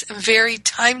tedious and very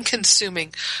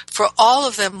time-consuming. For all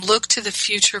of them look to the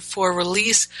future for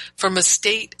release from a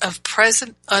state of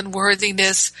present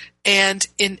unworthiness and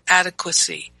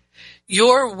inadequacy.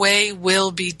 Your way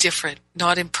will be different,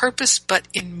 not in purpose, but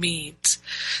in means.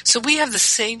 So we have the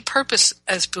same purpose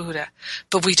as Buddha,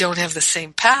 but we don't have the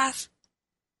same path.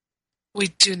 We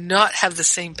do not have the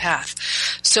same path.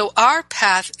 So our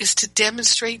path is to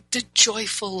demonstrate the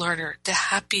joyful learner, the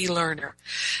happy learner.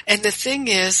 And the thing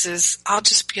is I'll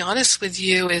just be honest with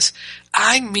you, is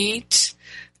I meet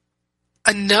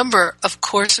a number of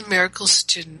Course in Miracles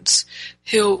students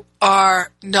who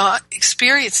are not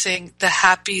experiencing the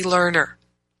happy learner.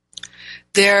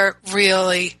 They're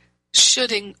really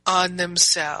shooting on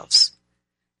themselves.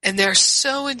 And they're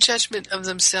so in judgment of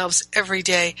themselves every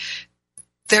day.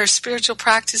 Their spiritual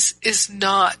practice is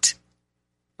not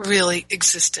really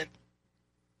existent.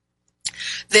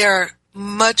 They're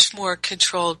much more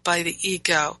controlled by the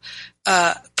ego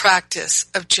practice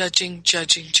of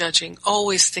judging,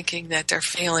 always thinking that they're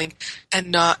failing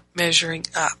and not measuring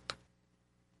up.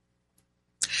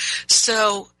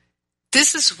 So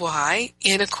this is why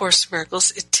in A Course in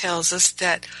Miracles it tells us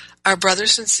that our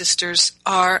brothers and sisters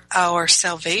are our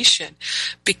salvation,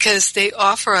 because they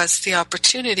offer us the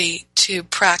opportunity to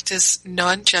practice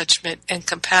non-judgment and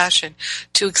compassion,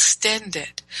 to extend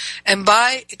it. And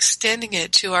by extending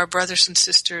it to our brothers and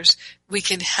sisters, we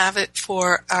can have it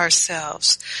for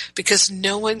ourselves, because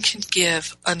no one can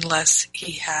give unless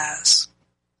he has.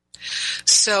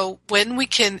 So when we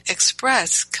can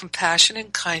express compassion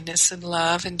and kindness and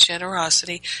love and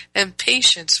generosity and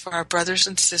patience for our brothers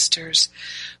and sisters,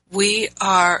 we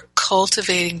are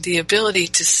cultivating the ability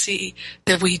to see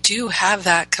that we do have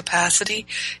that capacity,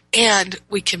 and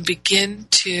we can begin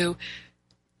to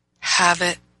have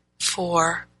it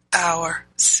for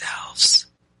ourselves.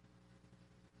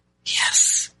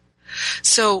 Yes.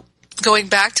 So going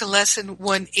back to lesson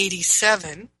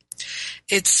 187,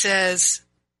 it says,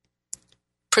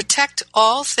 protect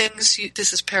all things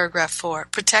this is paragraph 4,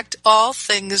 protect all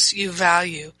things you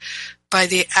value by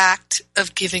the act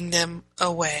of giving them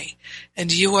away,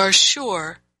 and you are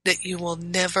sure that you will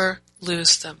never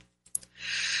lose them.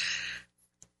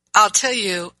 I'll tell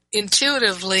you,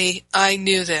 intuitively, I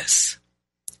knew this,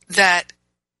 that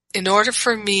in order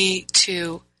for me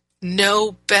to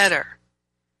know better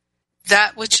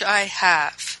that which I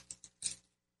have,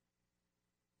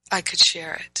 I could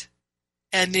share it.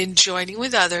 And in joining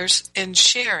with others and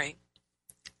sharing,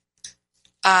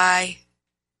 I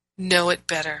know it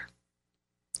better.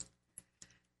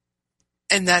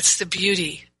 And that's the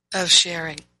beauty of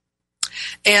sharing.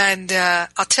 And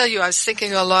I'll tell you, I was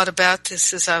thinking a lot about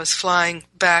this as I was flying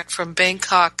back from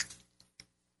Bangkok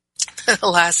the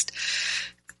last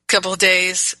couple of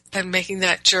days and making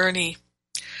that journey.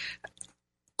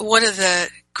 One of the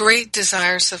great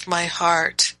desires of my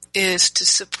heart is to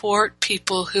support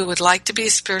people who would like to be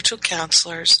spiritual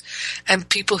counselors and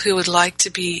people who would like to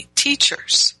be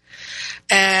teachers.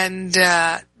 And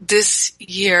this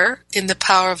year in the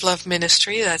Power of Love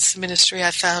Ministry, that's the ministry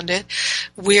I founded,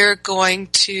 we're going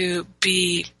to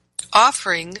be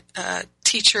offering a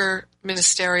teacher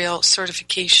ministerial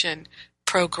certification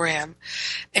program.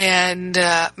 And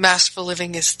Masterful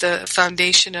Living is the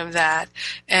foundation of that.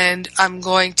 And I'm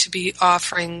going to be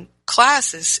offering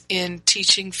classes in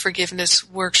teaching forgiveness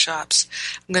workshops.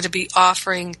 I'm going to be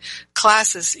offering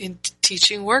classes in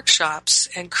teaching workshops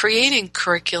and creating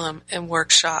curriculum and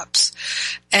workshops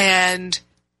and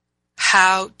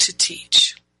how to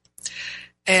teach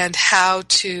and how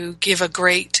to give a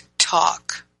great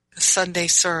talk, a Sunday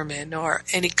sermon or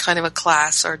any kind of a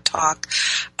class or talk.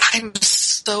 I'm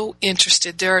so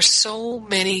interested. There are so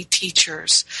many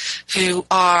teachers who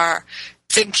are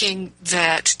thinking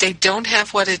that they don't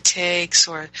have what it takes,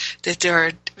 or that there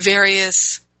are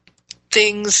various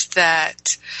things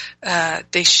that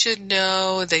they should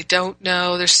know, they don't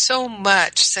know. There's so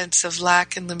much sense of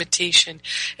lack and limitation,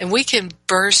 and we can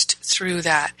burst through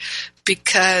that,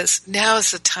 because now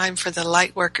is the time for the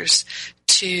light workers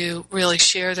to really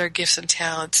share their gifts and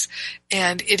talents.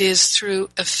 And it is through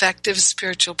effective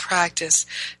spiritual practice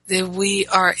that we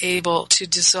are able to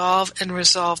dissolve and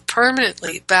resolve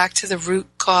permanently back to the root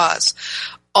cause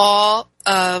all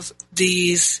of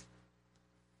these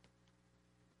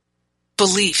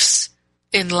beliefs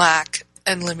in lack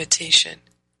and limitation.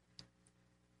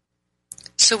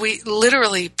 So we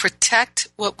literally protect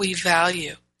what we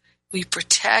value. We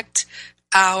protect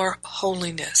our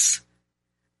holiness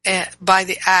by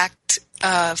the act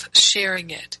of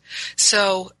sharing it.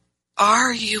 So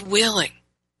are you willing,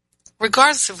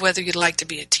 regardless of whether you'd like to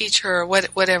be a teacher or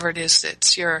whatever it is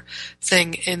that's your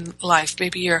thing in life,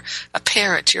 maybe you're a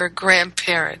parent, you're a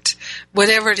grandparent,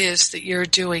 whatever it is that you're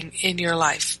doing in your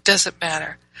life, doesn't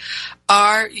matter.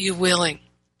 Are you willing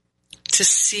to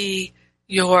see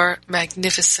your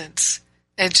magnificence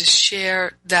and to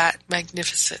share that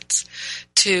magnificence,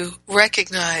 to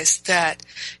recognize that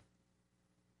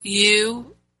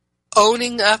you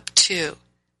owning up to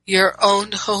your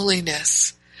own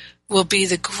holiness will be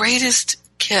the greatest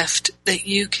gift that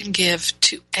you can give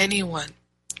to anyone?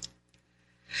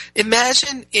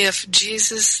 Imagine if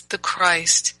Jesus the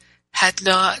Christ had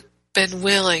not been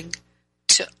willing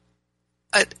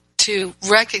to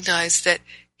recognize that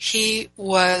he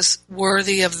was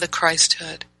worthy of the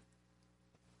Christhood,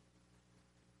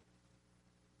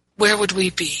 where would we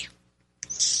be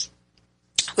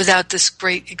without this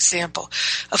great example?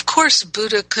 Of course,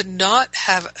 Buddha could not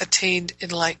have attained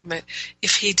enlightenment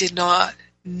if he did not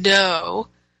know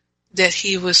that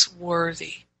he was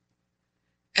worthy.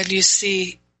 And you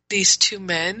see these two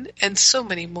men and so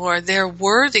many more, their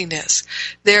worthiness,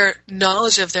 their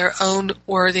knowledge of their own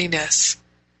worthiness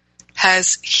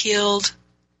has healed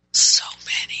so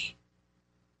many.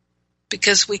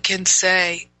 Because we can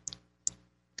say,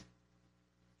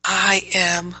 I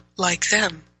am like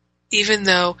them. Even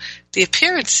though the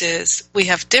appearance is we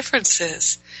have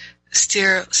differences,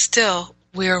 still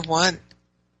we're one.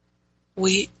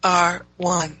 We are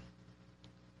one.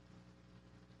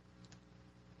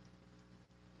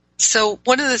 So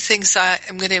one of the things I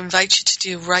am going to invite you to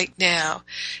do right now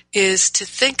is to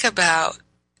think about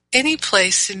any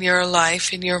place in your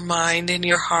life, in your mind, in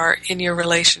your heart, in your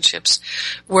relationships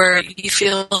where you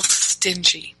feel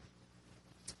stingy.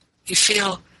 You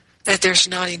feel that there's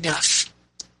not enough.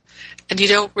 And you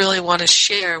don't really want to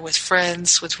share with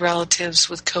friends, with relatives,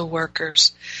 with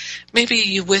coworkers. Maybe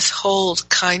you withhold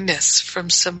kindness from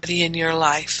somebody in your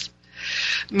life.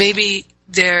 Maybe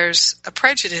there's a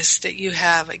prejudice that you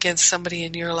have against somebody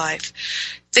in your life.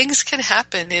 Things can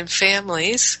happen in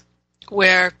families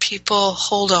where people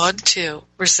hold on to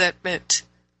resentment,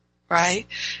 right?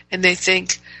 And they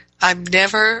think, I'm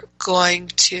never going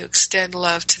to extend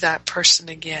love to that person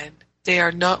again. They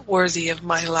are not worthy of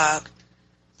my love.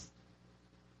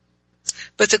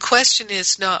 But the question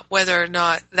is not whether or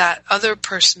not that other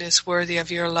person is worthy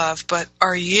of your love, but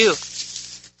are you?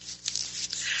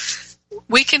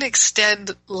 We can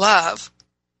extend love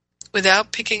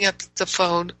without picking up the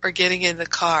phone or getting in the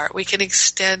car. We can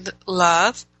extend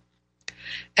love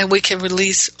and we can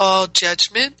release all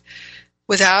judgment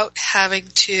without having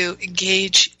to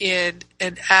engage in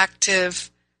an active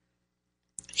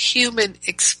human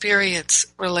experience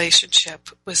relationship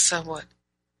with someone.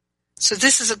 So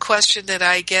this is a question that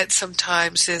I get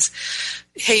sometimes is,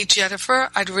 hey Jennifer,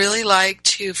 I'd really like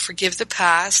to forgive the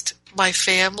past. My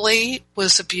family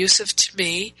was abusive to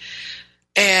me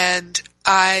and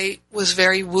I was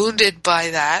very wounded by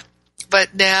that.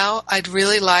 But now I'd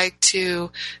really like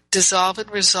to dissolve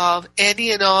and resolve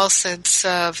any and all sense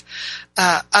of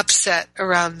upset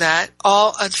around that,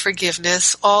 all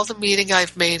unforgiveness, all the meaning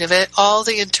I've made of it, all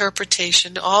the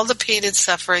interpretation, all the pain and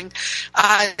suffering.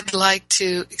 I'd like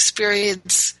to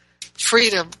experience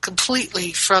freedom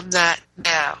completely from that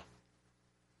now.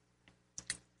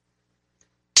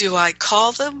 Do I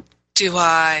call them? Do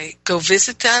I go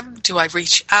visit them? Do I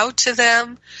reach out to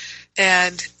them?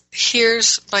 And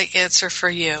here's my answer for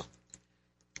you.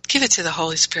 Give it to the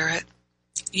Holy Spirit.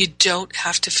 You don't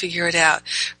have to figure it out.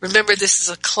 Remember, this is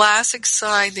a classic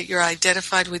sign that you're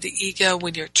identified with the ego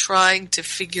when you're trying to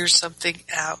figure something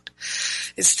out.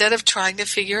 Instead of trying to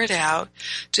figure it out,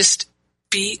 just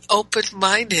be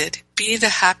open-minded. Be the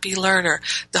happy learner.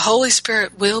 The Holy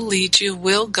Spirit will lead you,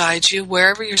 will guide you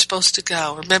wherever you're supposed to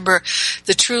go. Remember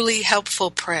the truly helpful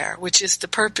prayer, which is the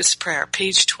purpose prayer,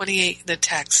 page 28 in the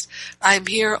text. I am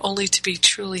here only to be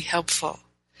truly helpful.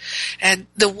 And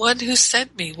the one who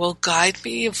sent me will guide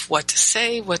me of what to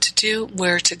say, what to do,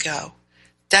 where to go.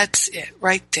 That's it,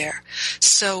 right there.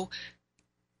 So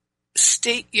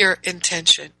state your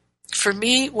intention. For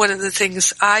me, one of the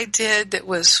things I did that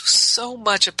was so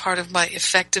much a part of my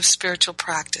effective spiritual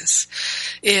practice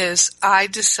is I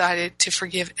decided to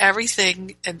forgive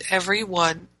everything and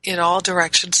everyone in all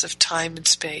directions of time and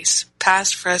space,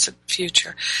 past, present,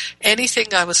 future.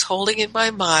 Anything I was holding in my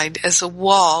mind as a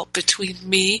wall between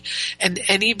me and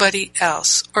anybody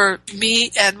else, or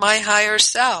me and my higher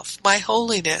self, my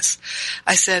holiness.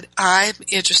 I said, I'm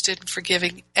interested in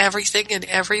forgiving everything and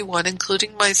everyone,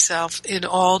 including myself, in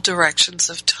all directions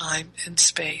of time and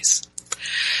space.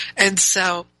 And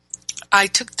so I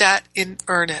took that in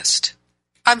earnest.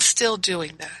 I'm still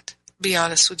doing that. Be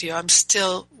honest with you, I'm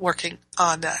still working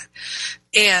on that.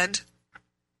 And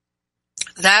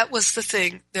that was the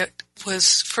thing that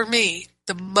was, for me,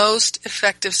 the most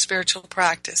effective spiritual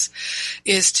practice,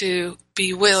 is to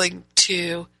be willing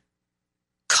to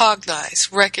cognize,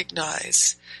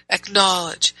 recognize,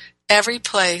 acknowledge every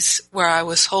place where I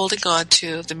was holding on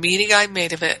to the meaning I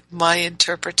made of it, my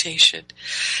interpretation,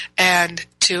 and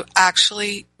to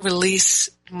actually release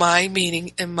my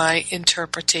meaning and my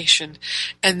interpretation.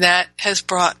 And that has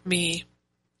brought me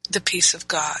the peace of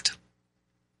God.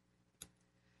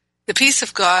 The peace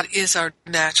of God is our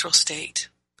natural state.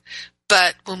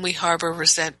 But when we harbor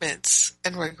resentments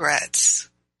and regrets,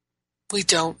 we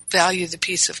don't value the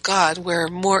peace of God. We're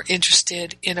more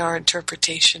interested in our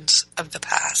interpretations of the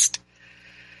past.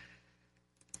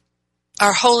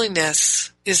 Our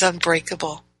holiness is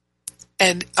unbreakable,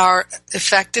 and our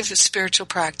effective spiritual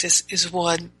practice is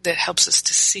one that helps us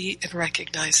to see and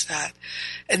recognize that.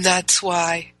 And that's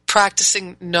why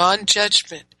practicing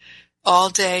non-judgment all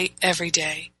day, every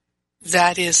day,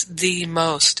 that is the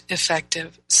most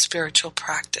effective spiritual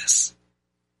practice.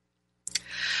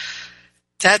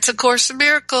 That's A Course in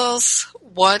Miracles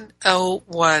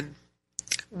 101.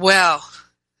 Well,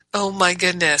 oh my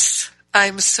goodness.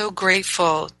 I'm so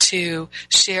grateful to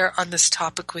share on this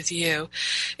topic with you.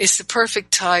 It's the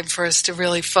perfect time for us to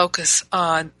really focus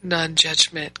on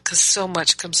non-judgment, because so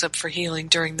much comes up for healing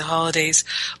during the holidays.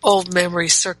 Old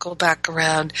memories circle back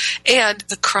around, and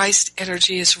the Christ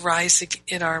energy is rising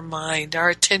in our mind. Our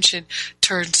attention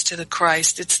turns to the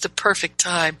Christ. It's the perfect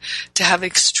time to have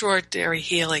extraordinary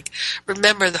healing.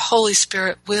 Remember, the Holy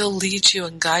Spirit will lead you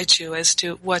and guide you as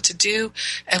to what to do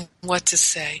and what to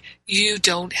say. You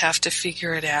don't have to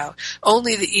figure it out.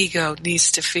 Only the ego needs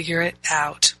to figure it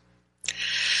out.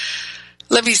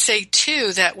 Let me say,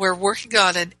 too, that we're working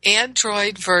on an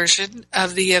Android version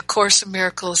of the A Course in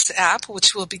Miracles app,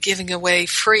 which we'll be giving away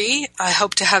free. I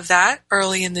hope to have that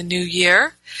early in the new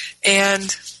year.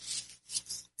 And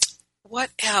what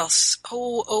else?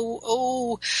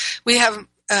 We have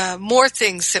more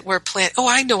things that we're planning. Oh,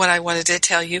 I know what I wanted to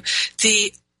tell you.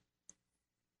 The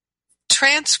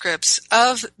transcripts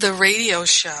of the radio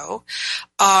show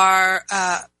are,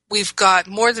 we've got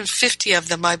more than 50 of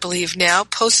them, I believe now,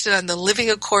 posted on the Living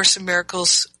A Course in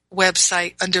Miracles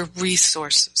website under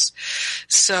resources.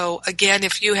 So again,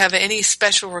 if you have any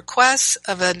special requests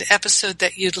of an episode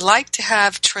that you'd like to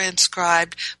have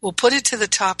transcribed, we'll put it to the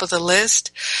top of the list.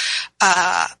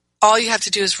 All you have to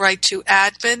do is write to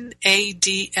admin,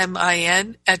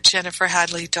 ADMIN, at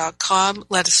jenniferhadley.com.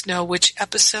 Let us know which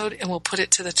episode, and we'll put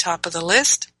it to the top of the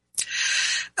list.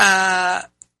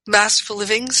 Masterful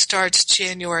Living starts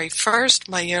January 1st,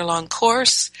 my year-long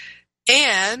course.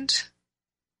 And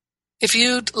if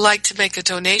you'd like to make a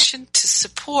donation to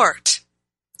support,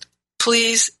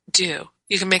 please do.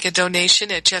 You can make a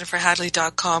donation at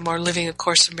jenniferhadley.com or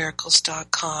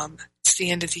livingacourseofmiracles.com. It's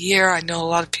the end of the year. I know a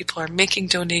lot of people are making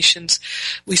donations.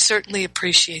 We certainly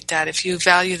appreciate that. If you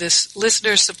value this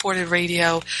listener-supported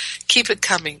radio, keep it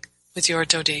coming with your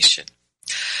donation.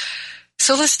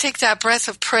 So let's take that breath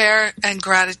of prayer and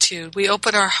gratitude. We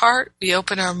open our heart, we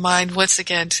open our mind once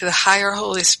again to the higher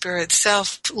Holy Spirit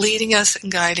self, leading us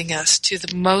and guiding us to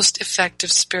the most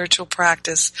effective spiritual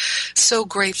practice. So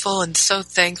grateful and so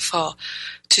thankful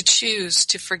to choose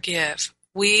to forgive.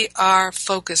 We are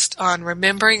focused on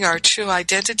remembering our true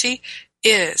identity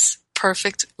is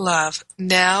perfect love,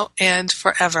 now and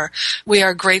forever. We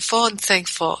are grateful and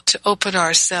thankful to open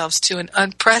ourselves to an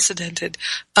unprecedented,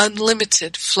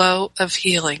 unlimited flow of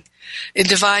healing. In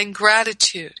divine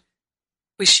gratitude,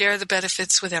 we share the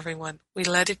benefits with everyone. We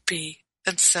let it be,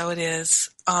 and so it is.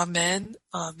 Amen,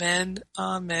 amen,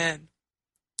 amen.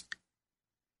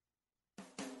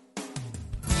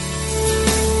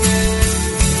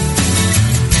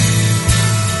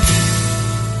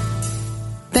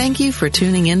 Thank you for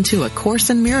tuning in to A Course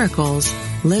in Miracles,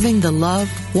 Living the Love,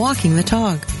 Walking the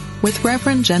Talk, with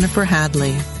Reverend Jennifer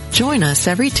Hadley. Join us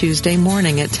every Tuesday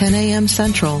morning at 10 a.m.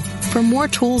 Central for more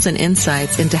tools and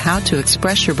insights into how to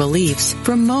express your beliefs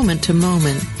from moment to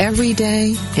moment, every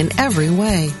day, in every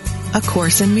way. A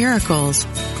Course in Miracles,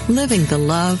 Living the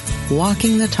Love,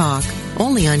 Walking the Talk,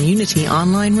 only on Unity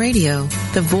Online Radio,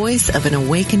 the voice of an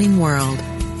awakening world.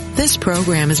 This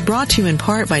program is brought to you in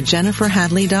part by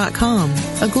JenniferHadley.com,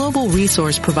 a global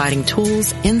resource providing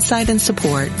tools, insight, and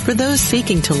support for those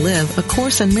seeking to live A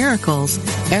Course in Miracles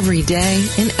every day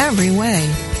in every way.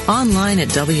 Online at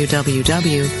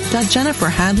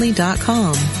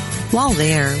www.jenniferhadley.com. While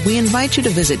there, we invite you to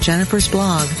visit Jennifer's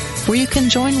blog, where you can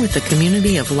join with the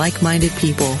community of like-minded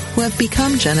people who have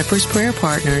become Jennifer's prayer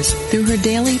partners through her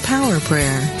daily power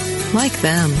prayer. Like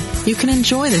them, you can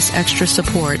enjoy this extra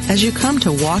support as you come to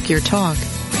walk your talk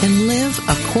and live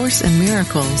A Course in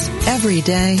Miracles every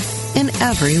day in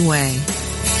every way.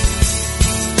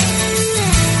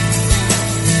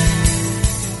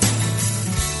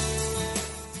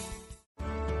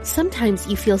 Sometimes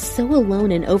you feel so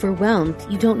alone and overwhelmed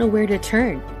you don't know where to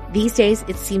turn. These days,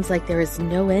 it seems like there is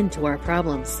no end to our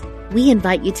problems. We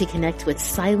invite you to connect with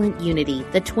Silent Unity,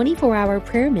 the 24-hour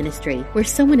prayer ministry where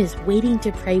someone is waiting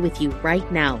to pray with you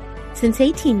right now. Since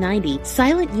 1890,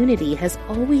 Silent Unity has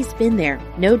always been there.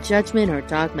 No judgment or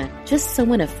dogma, just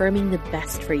someone affirming the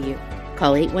best for you.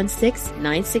 Call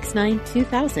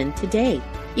 816-969-2000 today.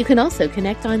 You can also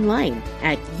connect online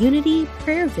at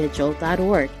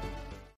unityprayervigil.org